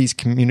think of these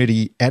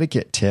community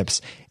etiquette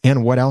tips,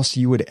 and what else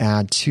you would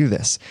add to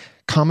this.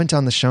 Comment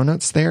on the show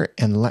notes there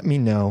and let me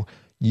know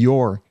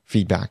your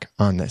feedback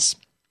on this.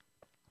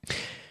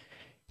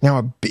 Now,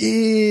 a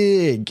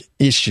big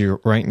issue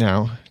right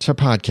now to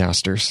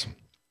podcasters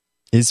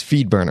is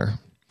FeedBurner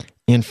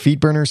and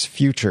FeedBurner's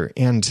future.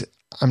 And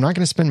I'm not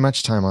going to spend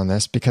much time on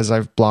this because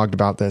I've blogged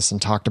about this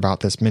and talked about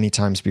this many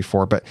times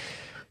before, but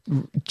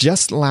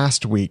just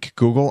last week,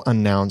 Google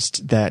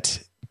announced that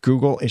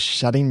Google is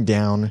shutting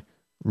down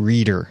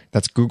Reader.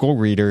 That's Google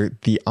Reader,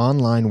 the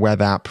online web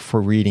app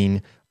for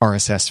reading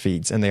RSS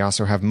feeds. And they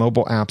also have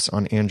mobile apps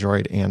on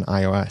Android and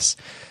iOS.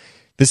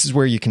 This is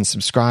where you can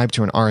subscribe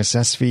to an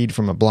RSS feed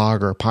from a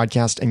blog or a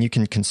podcast, and you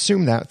can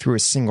consume that through a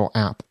single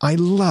app. I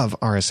love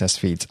RSS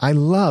feeds. I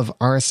love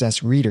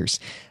RSS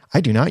readers.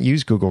 I do not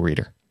use Google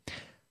Reader.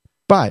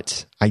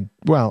 But I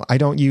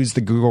don't use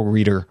the Google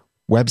Reader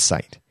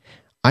website.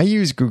 I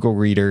use Google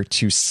Reader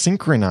to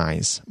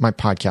synchronize my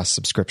podcast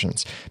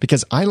subscriptions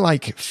because I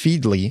like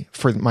Feedly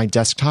for my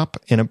desktop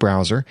in a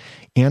browser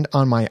and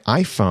on my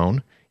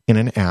iPhone in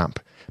an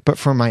app. But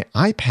for my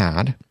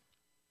iPad,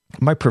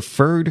 my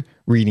preferred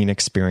reading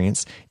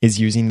experience is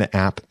using the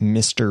app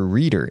Mr.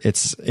 Reader.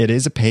 It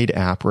is a paid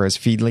app, whereas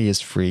Feedly is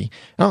free.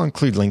 I'll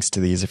include links to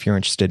these if you're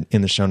interested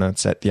in the show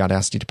notes at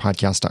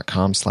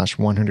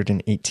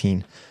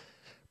theaudacitypodcast.com/118.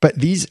 But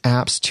these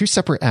apps, 2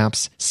 separate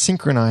apps,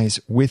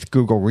 synchronize with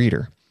Google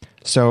Reader.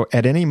 So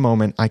at any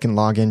moment, I can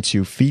log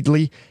into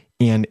Feedly,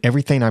 and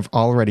everything I've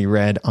already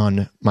read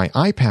on my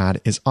iPad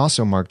is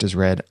also marked as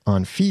read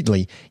on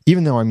Feedly,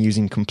 even though I'm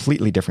using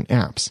completely different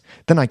apps.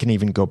 Then I can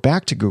even go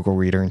back to Google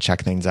Reader and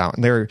check things out.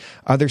 And there are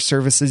other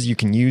services you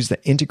can use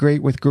that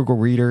integrate with Google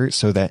Reader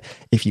so that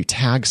if you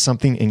tag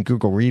something in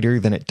Google Reader,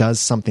 then it does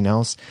something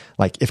else,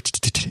 like if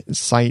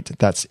site,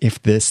 that's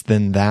if this,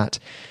 then that.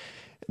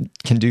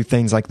 Can do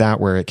things like that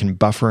where it can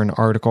buffer an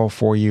article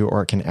for you,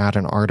 or it can add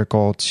an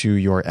article to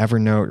your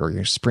Evernote or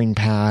your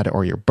SpringPad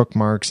or your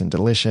bookmarks and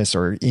Delicious,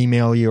 or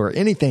email you or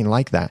anything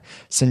like that.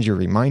 Send you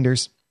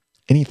reminders,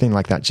 anything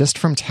like that, just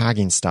from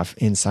tagging stuff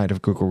inside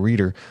of Google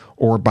Reader,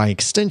 or by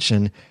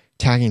extension,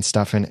 tagging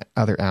stuff in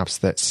other apps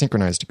that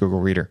synchronize to Google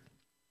Reader.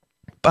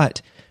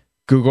 But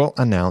Google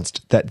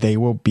announced that they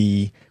will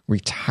be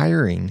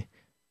retiring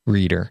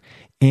Reader.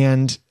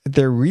 And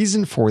their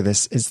reason for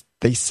this is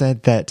they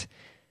said that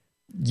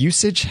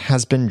usage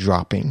has been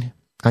dropping.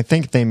 I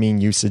think they mean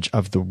usage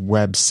of the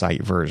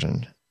website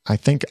version. I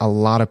think a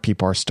lot of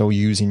people are still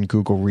using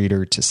Google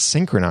Reader to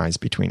synchronize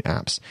between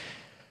apps.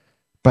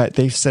 But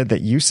they've said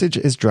that usage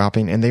is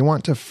dropping and they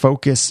want to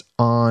focus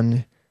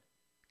on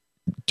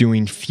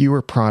doing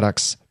fewer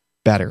products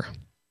better.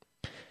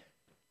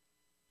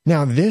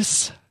 Now,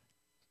 this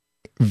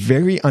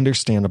very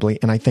understandably,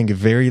 and I think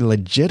very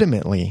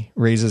legitimately,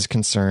 raises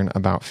concern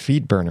about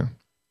FeedBurner.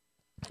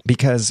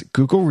 Because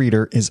Google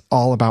Reader is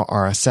all about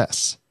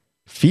RSS.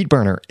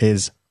 FeedBurner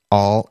is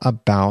all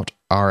about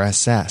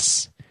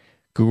RSS.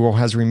 Google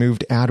has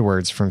removed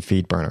AdWords from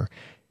FeedBurner.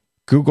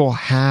 Google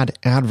had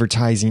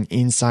advertising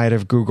inside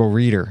of Google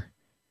Reader.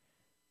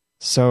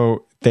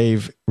 So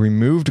they've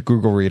removed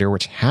Google Reader,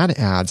 which had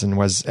ads and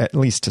was at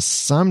least to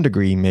some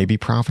degree maybe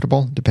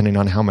profitable, depending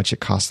on how much it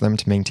cost them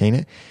to maintain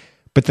it.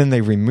 But then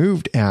they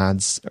removed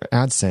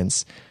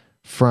AdSense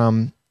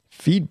from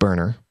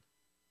FeedBurner.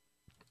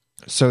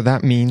 So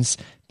that means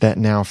that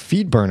now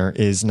FeedBurner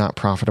is not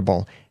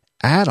profitable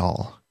at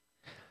all.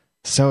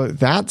 So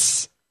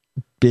that's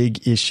a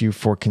big issue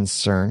for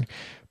concern.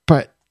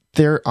 But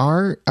there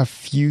are a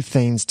few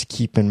things to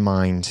keep in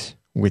mind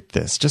with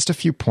this. Just a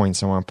few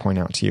points I want to point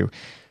out to you.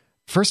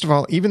 First of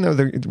all, even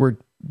though we're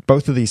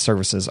both of these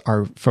services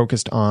are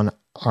focused on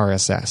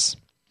RSS.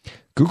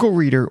 Google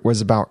Reader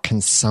was about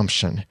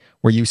consumption,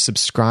 where you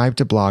subscribe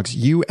to blogs.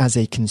 You as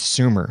a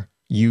consumer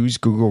use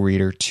Google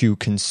Reader to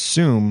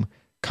consume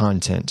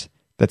content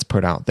that's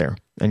put out there,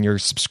 and you're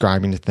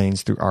subscribing to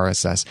things through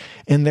RSS.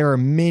 And there are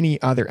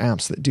many other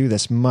apps that do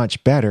this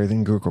much better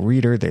than Google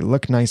Reader. They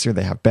look nicer,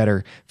 they have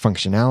better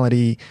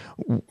functionality,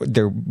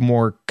 they're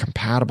more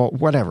compatible,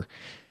 whatever.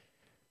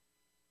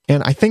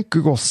 And I think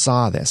Google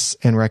saw this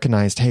and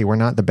recognized, hey, we're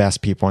not the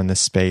best people in this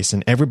space,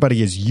 and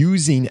everybody is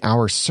using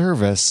our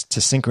service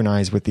to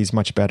synchronize with these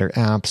much better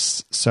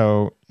apps.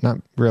 So not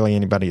really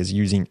anybody is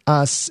using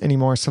us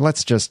anymore. So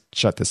let's just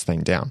shut this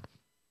thing down.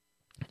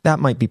 That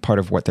might be part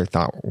of what their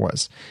thought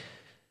was.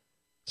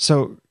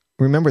 So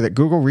remember that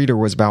Google Reader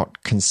was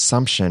about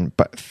consumption,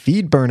 but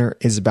FeedBurner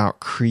is about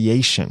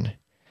creation.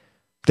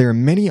 There are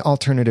many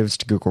alternatives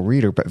to Google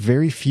Reader, but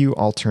very few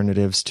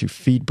alternatives to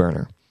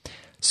FeedBurner.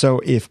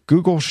 So if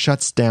Google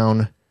shuts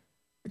down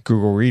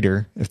Google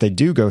Reader, if they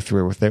do go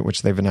through with it,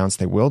 which they've announced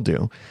they will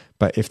do,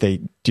 but if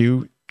they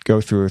do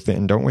go through with it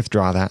and don't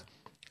withdraw that,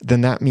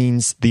 then that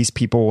means these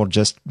people will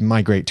just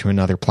migrate to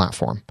another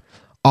platform.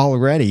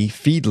 Already,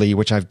 Feedly,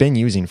 which I've been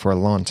using for a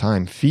long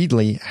time,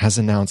 Feedly has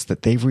announced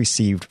that they've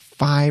received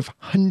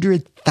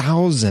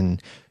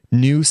 500,000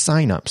 new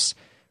signups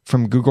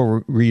from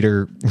Google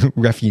Reader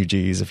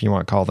refugees, if you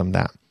want to call them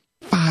that.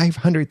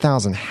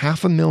 500,000,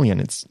 500,000.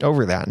 It's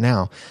over that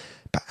now.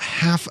 But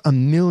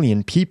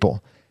 500,000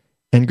 people.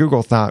 And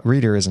Google thought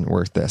Reader isn't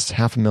worth this.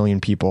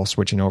 500,000 people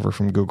switching over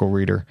from Google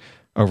Reader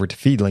over to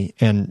Feedly.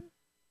 And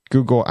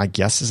Google, I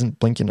guess, isn't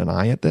blinking an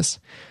eye at this.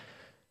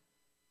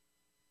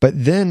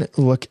 But then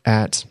look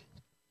at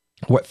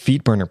what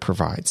FeedBurner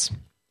provides.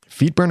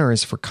 FeedBurner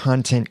is for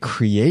content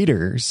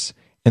creators,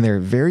 and there are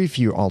very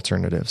few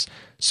alternatives.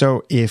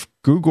 So if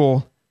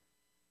Google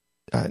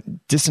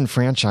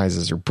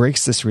disenfranchises or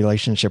breaks this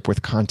relationship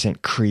with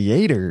content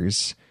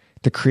creators,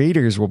 the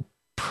creators will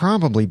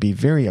probably be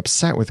very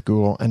upset with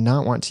Google and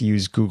not want to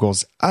use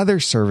Google's other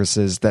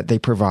services that they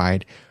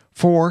provide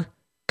for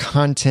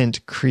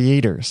content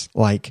creators,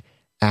 like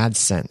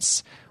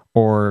AdSense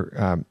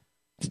or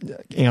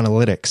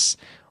analytics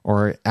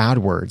or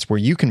AdWords, where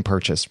you can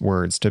purchase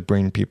words to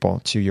bring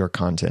people to your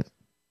content.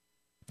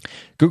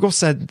 Google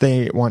said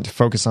they want to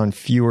focus on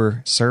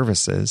fewer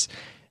services.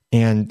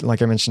 And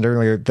like I mentioned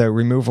earlier, the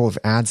removal of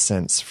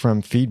AdSense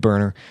from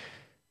FeedBurner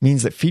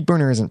means that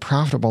FeedBurner isn't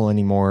profitable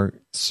anymore.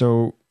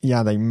 So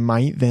yeah, they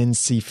might then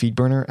see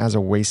FeedBurner as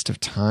a waste of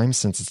time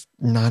since it's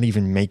not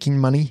even making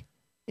money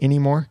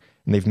anymore.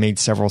 And they've made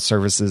several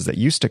services that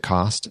used to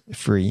cost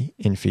free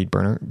in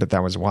FeedBurner, but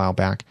that was a while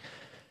back.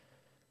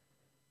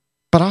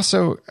 But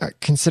also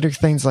consider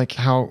things like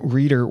how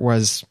Reader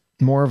was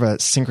more of a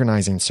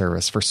synchronizing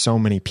service for so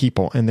many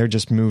people, and they're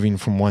just moving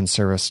from one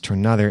service to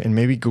another. And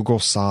maybe Google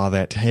saw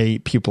that, hey,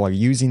 people are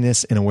using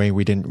this in a way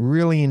we didn't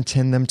really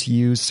intend them to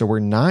use, so we're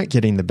not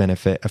getting the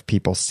benefit of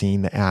people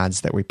seeing the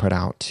ads that we put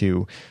out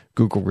to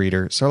Google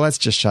Reader. So let's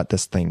just shut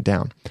this thing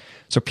down.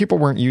 So people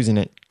weren't using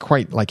it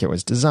quite like it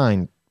was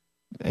designed,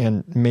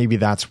 and maybe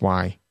that's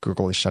why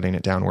Google is shutting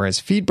it down. Whereas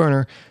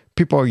FeedBurner,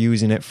 people are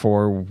using it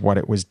for what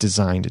it was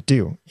designed to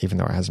do, even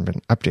though it hasn't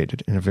been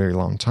updated in a very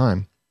long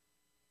time.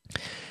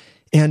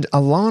 And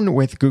along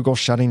with Google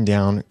shutting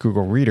down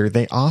Google Reader,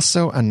 they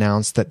also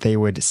announced that they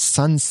would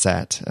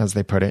sunset, as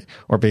they put it,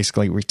 or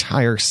basically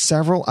retire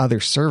several other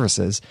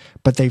services,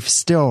 but they've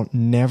still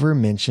never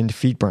mentioned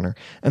FeedBurner.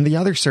 And the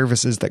other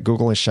services that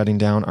Google is shutting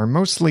down are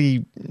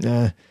mostly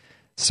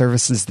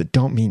services that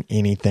don't mean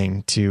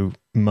anything to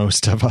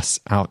most of us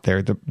out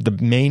there. The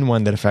main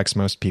one that affects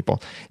most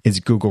people is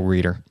Google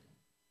Reader.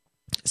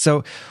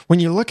 So when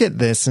you look at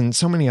this and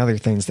so many other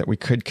things that we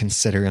could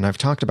consider, and I've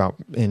talked about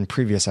in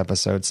previous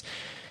episodes,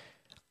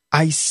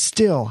 I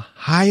still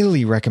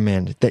highly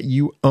recommend that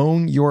you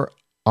own your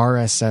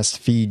RSS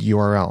feed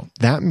URL.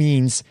 That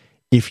means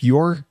if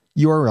your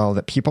URL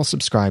that people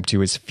subscribe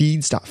to is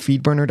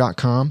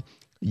feeds.feedburner.com,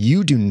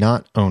 you do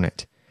not own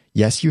it.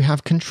 Yes, you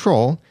have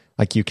control.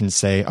 Like you can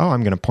say, oh,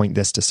 I'm going to point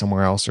this to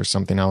somewhere else or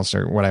something else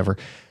or whatever.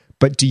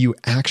 But do you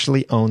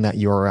actually own that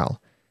URL?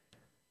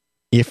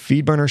 If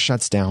FeedBurner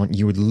shuts down,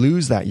 you would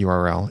lose that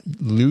URL,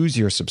 lose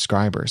your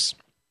subscribers.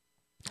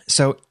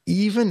 So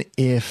even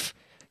if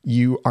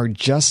you are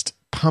just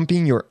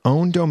pumping your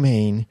own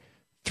domain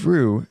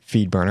through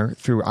FeedBurner,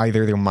 through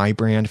either their My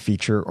Brand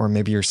feature, or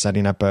maybe you're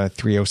setting up a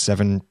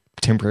 307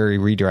 temporary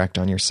redirect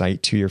on your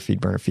site to your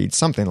FeedBurner feed,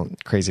 something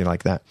crazy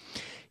like that.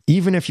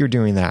 Even if you're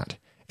doing that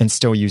and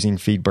still using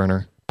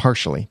FeedBurner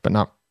partially, but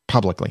not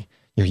publicly,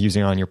 you're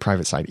using it on your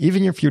private site.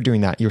 Even if you're doing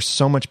that, you're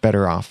so much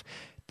better off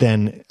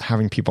than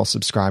having people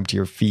subscribe to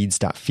your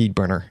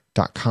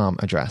feeds.feedburner.com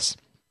address.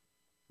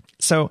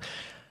 So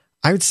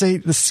I would say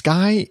the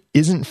sky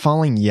isn't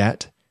falling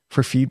yet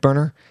for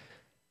FeedBurner,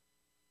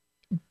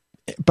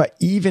 but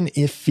even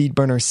if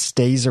FeedBurner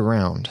stays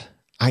around,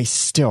 I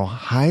still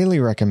highly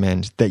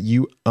recommend that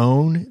you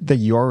own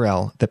the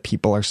URL that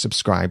people are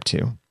subscribed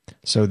to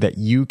so that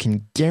you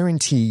can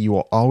guarantee you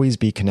will always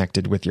be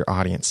connected with your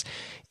audience.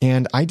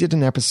 And I did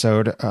an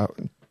episode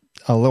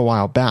a little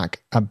while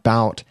back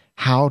about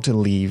how to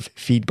leave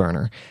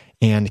FeedBurner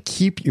and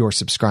keep your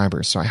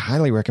subscribers. So I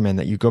highly recommend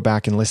that you go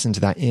back and listen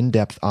to that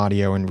in-depth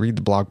audio and read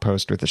the blog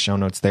post with the show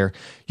notes there.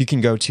 You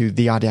can go to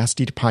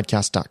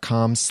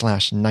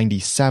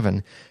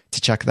theaudacitytopodcast.com/97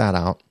 to check that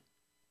out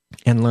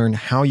and learn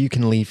how you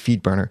can leave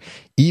FeedBurner,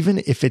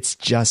 even if it's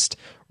just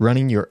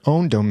running your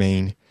own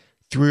domain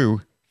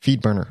through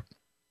FeedBurner.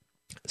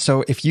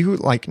 So if you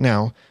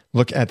now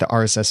look at the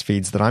RSS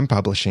feeds that I'm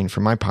publishing for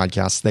my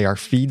podcast, they are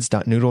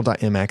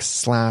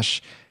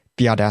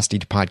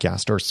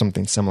feeds.noodle.mx/theaudacitytopodcast or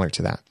something similar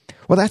to that.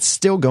 Well, that's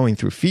still going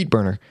through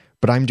FeedBurner,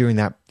 but I'm doing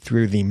that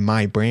through the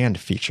My Brand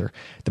feature.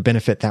 The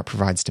benefit that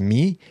provides to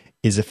me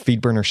is if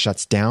FeedBurner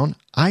shuts down,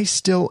 I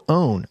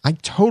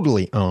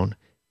totally own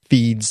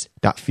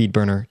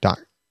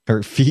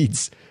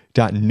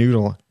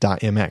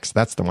feeds.noodle.mx.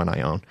 That's the one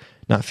I own,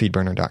 not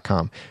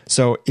feedburner.com.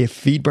 So if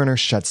FeedBurner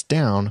shuts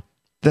down,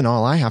 then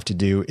all I have to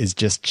do is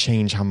just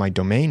change how my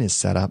domain is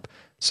set up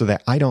so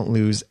that I don't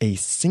lose a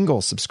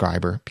single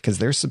subscriber because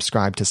they're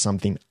subscribed to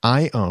something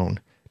I own,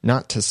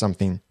 not to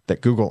something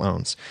that Google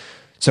owns.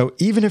 So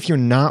even if you're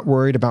not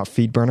worried about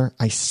FeedBurner,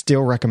 I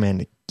still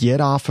recommend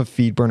get off of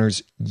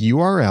FeedBurner's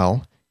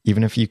URL,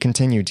 even if you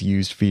continue to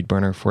use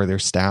FeedBurner for their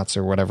stats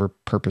or whatever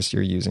purpose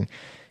you're using,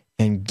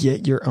 and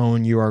get your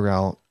own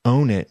URL,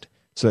 own it,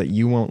 so that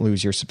you won't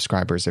lose your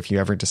subscribers if you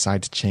ever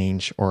decide to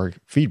change or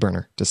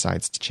FeedBurner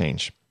decides to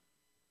change.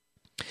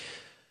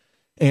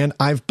 And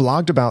I've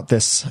blogged about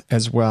this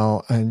as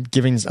well,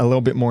 giving a little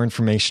bit more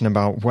information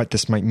about what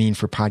this might mean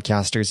for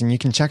podcasters. And you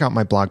can check out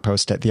my blog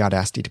post at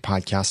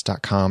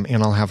theaudacitytopodcast.com,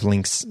 and I'll have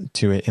links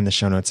to it in the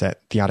show notes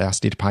at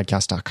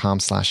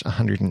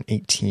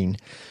theaudacitytopodcast.com/118.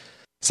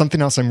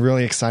 Something else I'm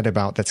really excited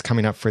about that's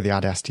coming up for the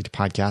Audacity to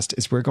Podcast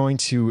is we're going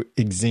to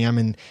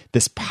examine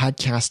this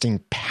podcasting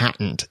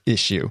patent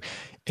issue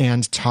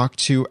and talk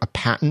to a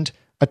patent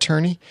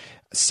attorney,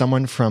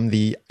 someone from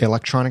the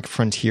Electronic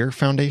Frontier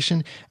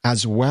Foundation,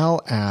 as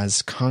well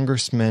as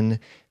Congressman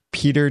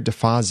Peter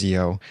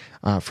DeFazio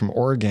from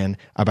Oregon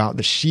about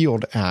the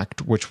SHIELD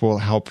Act, which will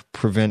help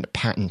prevent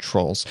patent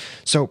trolls.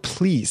 So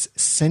please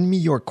send me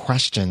your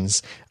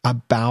questions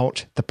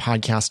about the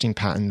podcasting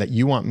patent that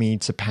you want me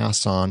to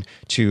pass on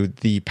to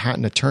the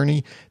patent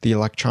attorney, the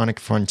Electronic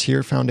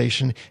Frontier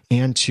Foundation,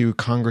 and to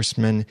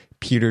Congressman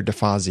Peter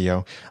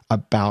DeFazio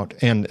about,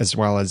 and as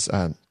well as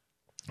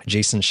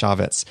Jason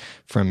Chavez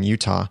from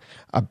Utah,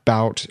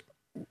 about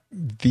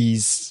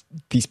these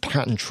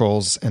patent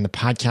trolls and the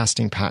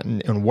podcasting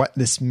patent and what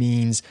this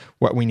means,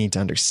 what we need to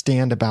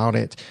understand about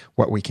it,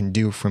 what we can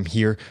do from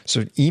here.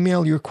 So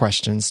email your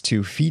questions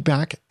to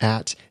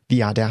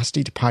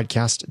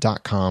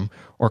feedback@theaudacitytopodcast.com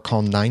or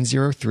call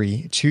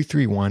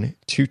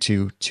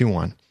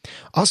 903-231-2221.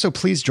 Also,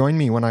 please join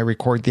me when I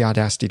record the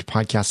Audacity to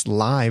Podcast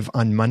live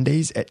on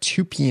Mondays at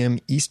 2 p.m.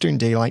 Eastern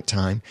Daylight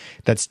Time.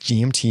 That's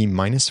GMT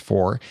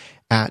 -4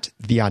 at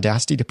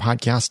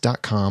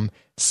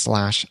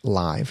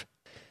theaudacitytopodcast.com/live.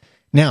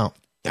 Now,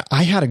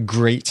 I had a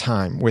great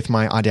time with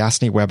my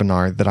Audacity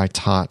webinar that I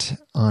taught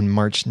on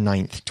March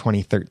 9th,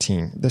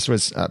 2013. This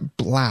was a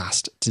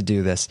blast to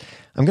do this.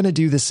 I'm going to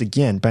do this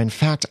again, but in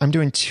fact, I'm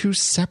doing two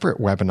separate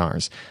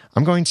webinars.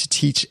 I'm going to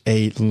teach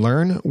a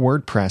Learn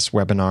WordPress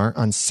webinar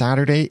on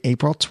Saturday,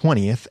 April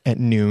 20th at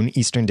noon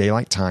Eastern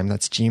Daylight Time.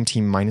 That's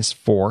GMT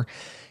 -4.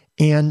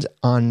 And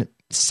on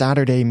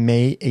Saturday,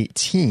 May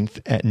 18th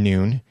at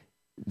noon,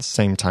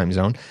 same time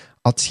zone,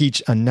 I'll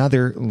teach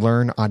another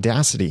Learn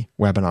Audacity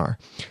webinar.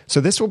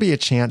 So this will be a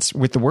chance,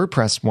 with the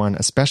WordPress one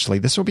especially,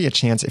 this will be a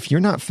chance if you're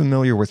not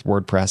familiar with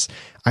WordPress,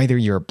 either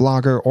you're a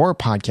blogger or a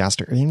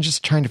podcaster, and you're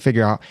just trying to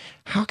figure out,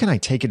 how can I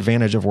take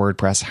advantage of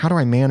WordPress? How do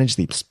I manage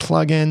these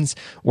plugins?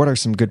 What are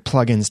some good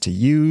plugins to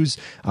use?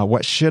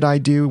 What should I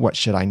do? What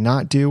should I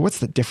not do? What's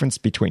the difference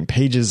between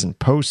pages and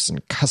posts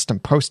and custom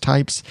post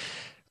types?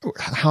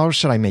 How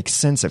should I make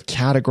sense of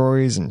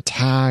categories and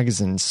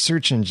tags and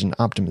search engine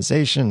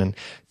optimization and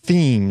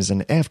themes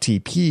and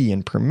FTP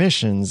and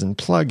permissions and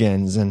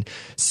plugins and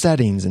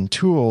settings and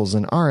tools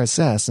and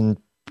RSS and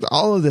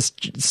all of this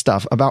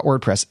stuff about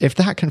WordPress? If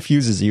that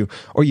confuses you,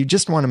 or you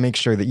just want to make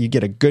sure that you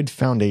get a good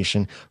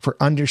foundation for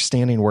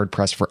understanding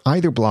WordPress for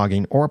either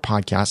blogging or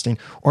podcasting,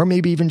 or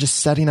maybe even just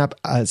setting up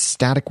a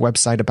static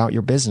website about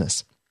your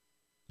business,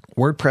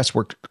 WordPress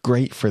worked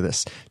great for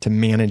this, to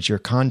manage your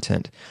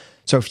content.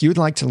 So if you'd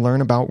like to learn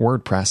about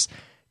WordPress,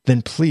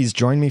 then please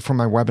join me for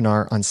my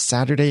webinar on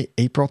Saturday,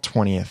 April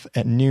 20th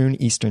at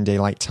noon Eastern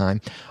Daylight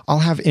Time. I'll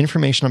have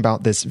information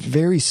about this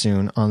very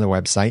soon on the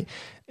website,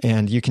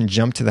 and you can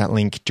jump to that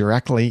link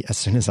directly as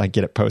soon as I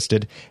get it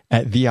posted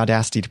at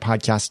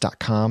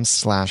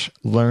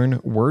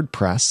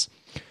theaudacitytopodcast.com/learn-WordPress.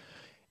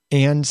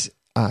 And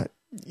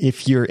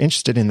if you're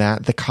interested in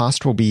that, the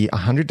cost will be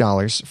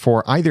 $100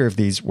 for either of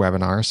these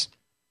webinars,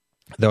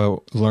 the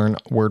Learn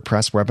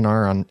WordPress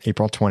webinar on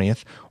April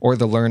 20th or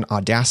the Learn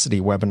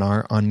Audacity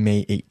webinar on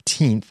May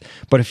 18th.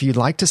 But if you'd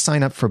like to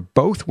sign up for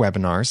both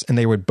webinars, and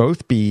they would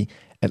both be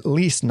at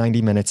least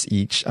 90 minutes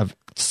each of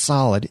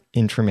solid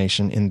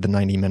information in the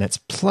 90 minutes,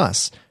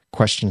 plus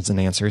questions and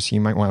answers.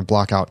 You might want to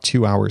block out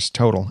 2 hours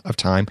total of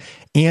time,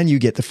 and you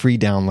get the free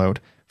download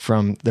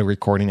from the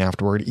recording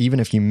afterward, even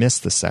if you miss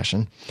the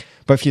session.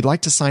 But if you'd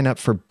like to sign up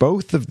for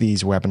both of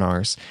these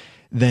webinars,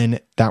 then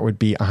that would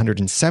be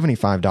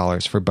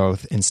 $175 for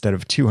both instead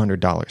of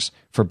 $200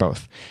 for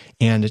both.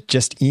 And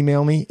just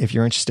email me if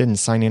you're interested in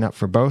signing up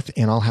for both,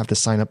 and I'll have the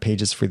sign-up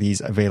pages for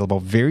these available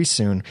very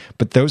soon.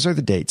 But those are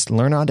the dates.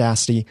 Learn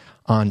Audacity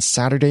on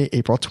Saturday,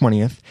 April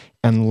 20th,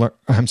 and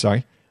I'm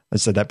sorry, I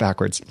said that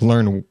backwards.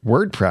 Learn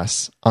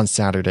WordPress on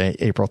Saturday,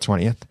 April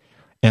 20th,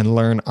 and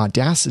learn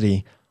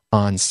Audacity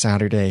on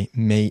Saturday,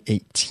 May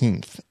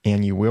 18th.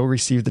 And you will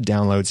receive the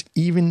downloads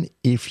even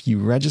if you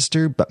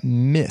register but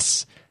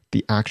miss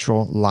the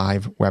actual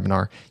live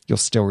webinar. You'll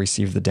still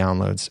receive the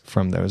downloads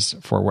from those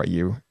for what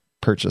you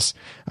purchase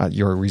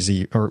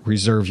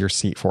reserve your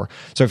seat for.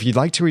 So if you'd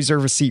like to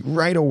reserve a seat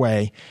right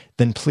away,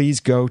 then please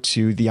go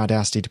to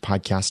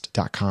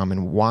theaudacitytopodcast.com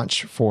and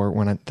watch for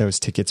when those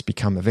tickets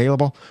become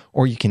available,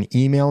 or you can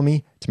email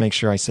me to make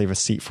sure I save a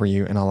seat for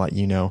you, and I'll let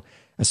you know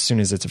as soon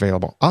as it's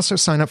available. Also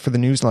sign up for the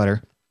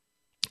newsletter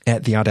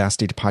at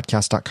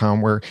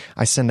theaudacitytopodcast.com, where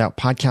I send out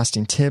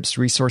podcasting tips,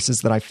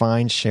 resources that I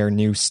find, share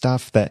new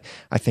stuff that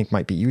I think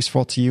might be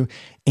useful to you,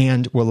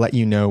 and will let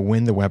you know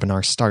when the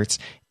webinar starts,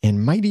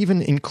 and might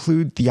even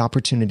include the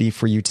opportunity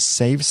for you to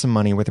save some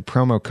money with a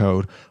promo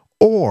code,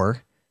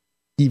 or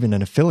even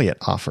an affiliate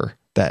offer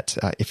that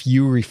if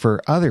you refer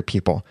other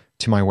people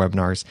to my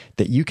webinars,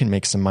 that you can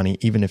make some money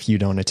even if you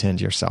don't attend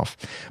yourself.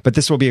 But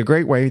this will be a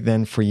great way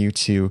then for you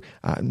to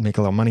make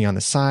a little money on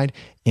the side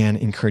and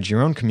encourage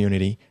your own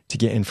community to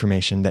get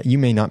information that you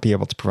may not be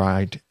able to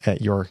provide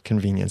at your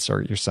convenience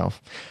or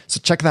yourself. So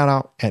check that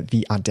out at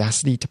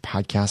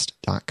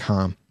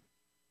theaudacitytopodcast.com.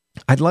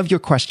 I'd love your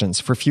questions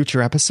for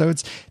future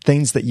episodes,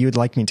 things that you would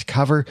like me to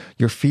cover,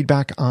 your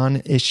feedback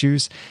on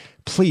issues.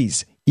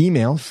 Please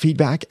email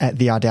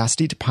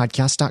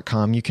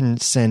feedback@theaudacitytopodcast.com. You can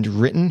send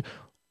written,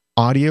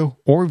 audio,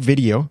 or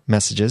video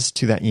messages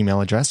to that email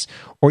address,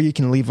 or you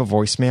can leave a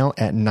voicemail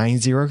at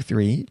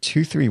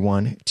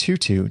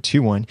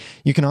 903-231-2221.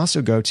 You can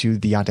also go to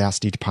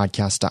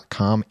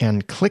theaudacitytopodcast.com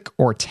and click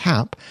or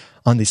tap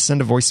on the send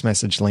a voice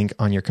message link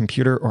on your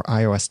computer or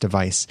iOS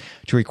device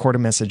to record a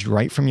message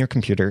right from your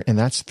computer, and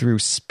that's through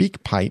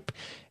SpeakPipe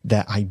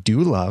that I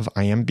do love.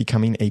 I am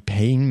becoming a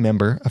paying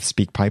member of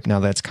SpeakPipe now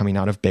that it's coming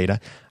out of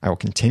beta. I will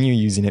continue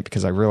using it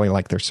because I really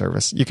like their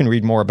service. You can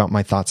read more about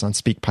my thoughts on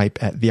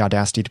SpeakPipe at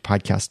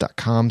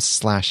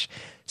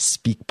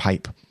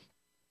theaudacitytopodcast.com/SpeakPipe.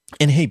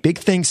 And hey, big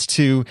thanks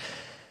to,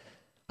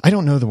 I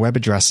don't know the web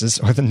addresses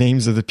or the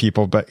names of the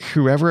people, but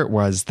whoever it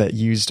was that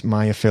used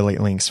my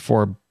affiliate links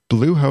for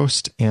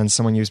Bluehost, and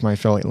someone used my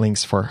affiliate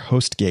links for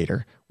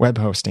HostGator web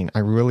hosting. I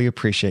really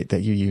appreciate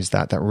that you use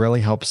that. That really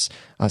helps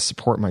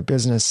support my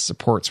business,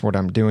 supports what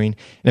I'm doing.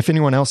 And if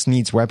anyone else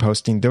needs web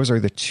hosting, those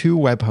are the two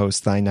web hosts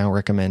that I now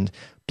recommend,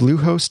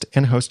 Bluehost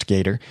and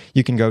HostGator.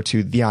 You can go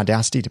to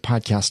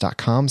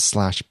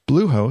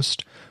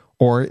theaudacitytopodcast.com/Bluehost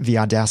or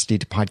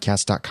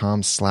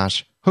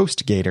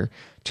theaudacitytopodcast.com/HostGator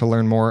to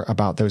learn more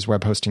about those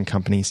web hosting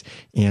companies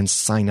and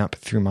sign up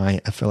through my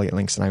affiliate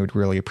links. And I would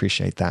really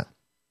appreciate that.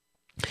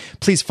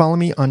 Please follow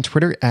me on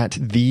Twitter at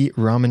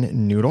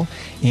 @TheRamenNoodle.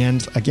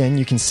 And again,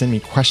 you can send me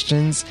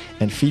questions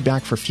and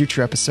feedback for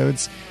future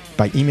episodes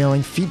by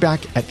emailing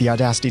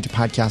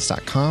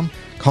feedback@theaudacitytopodcast.com,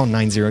 call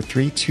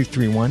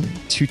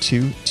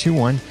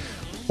 903-231-2221,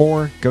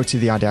 or go to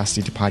the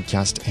Audacity to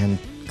Podcast and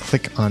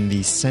click on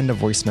the send a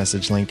voice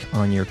message link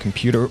on your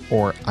computer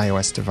or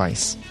iOS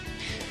device.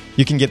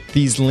 You can get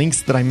these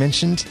links that I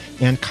mentioned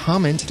and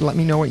comment. Let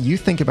me know what you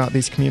think about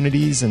these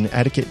communities and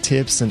etiquette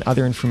tips and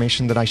other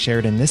information that I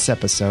shared in this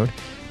episode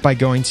by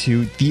going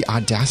to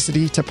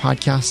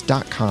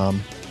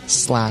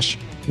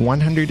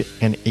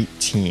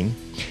theaudacitytopodcast.com/118.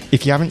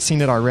 If you haven't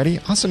seen it already,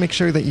 also make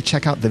sure that you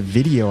check out the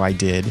video I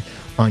did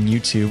on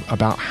YouTube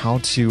about how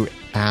to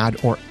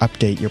add or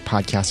update your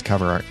podcast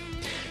cover art.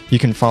 You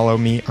can follow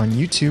me on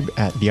YouTube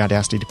at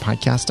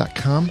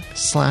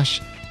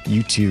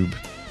theaudacitytopodcast.com/YouTube.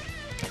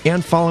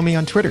 And follow me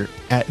on Twitter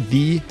at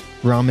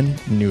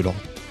 @TheRamenNoodle.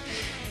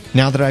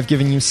 Now that I've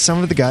given you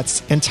some of the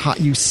guts and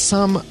taught you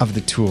some of the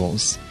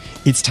tools,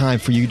 it's time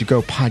for you to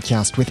go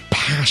podcast with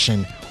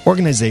passion,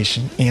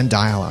 organization, and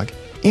dialogue,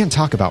 and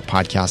talk about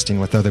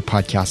podcasting with other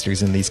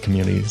podcasters in these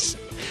communities.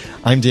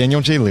 I'm Daniel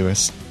J.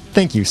 Lewis.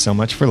 Thank you so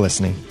much for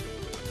listening.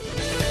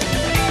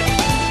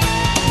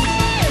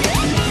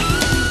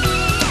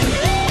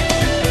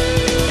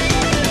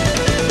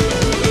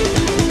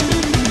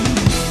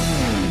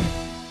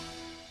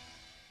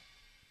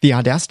 The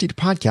Audacity to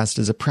Podcast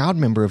is a proud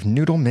member of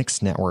Noodle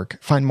Mix Network.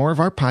 Find more of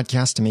our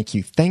podcasts to make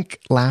you think,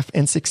 laugh,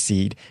 and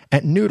succeed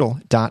at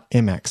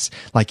noodle.mx.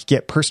 Like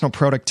get personal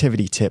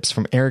productivity tips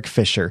from Eric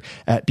Fisher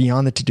at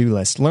Beyond the To-Do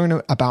List.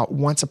 Learn about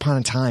Once Upon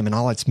a Time and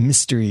all its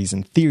mysteries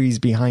and theories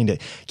behind it.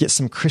 Get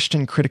some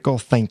Christian critical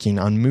thinking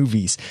on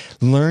movies.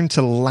 Learn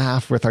to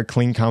laugh with our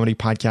Clean Comedy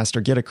podcast,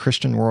 or get a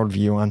Christian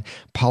worldview on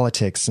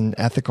politics and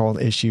ethical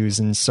issues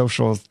and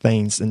social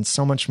things and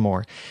so much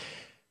more.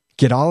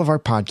 Get all of our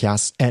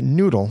podcasts at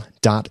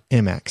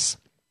noodle.mx.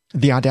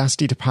 The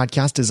Audacity to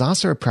Podcast is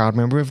also a proud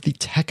member of the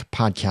Tech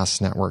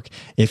Podcasts Network.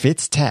 If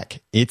it's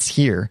tech, it's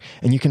here.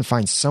 And you can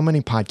find so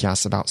many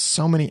podcasts about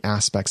so many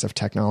aspects of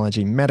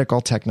technology: medical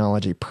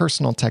technology,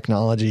 personal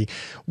technology,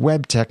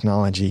 web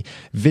technology,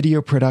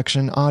 video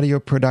production, audio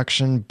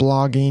production,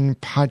 blogging,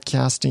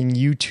 podcasting,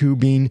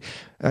 YouTubing,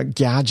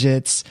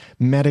 gadgets,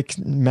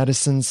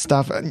 medicine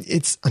stuff.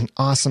 It's an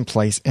awesome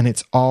place, and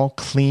it's all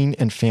clean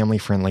and family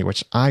friendly,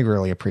 which I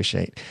really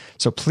appreciate.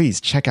 So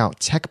please check out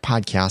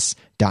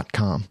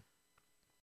techpodcasts.com.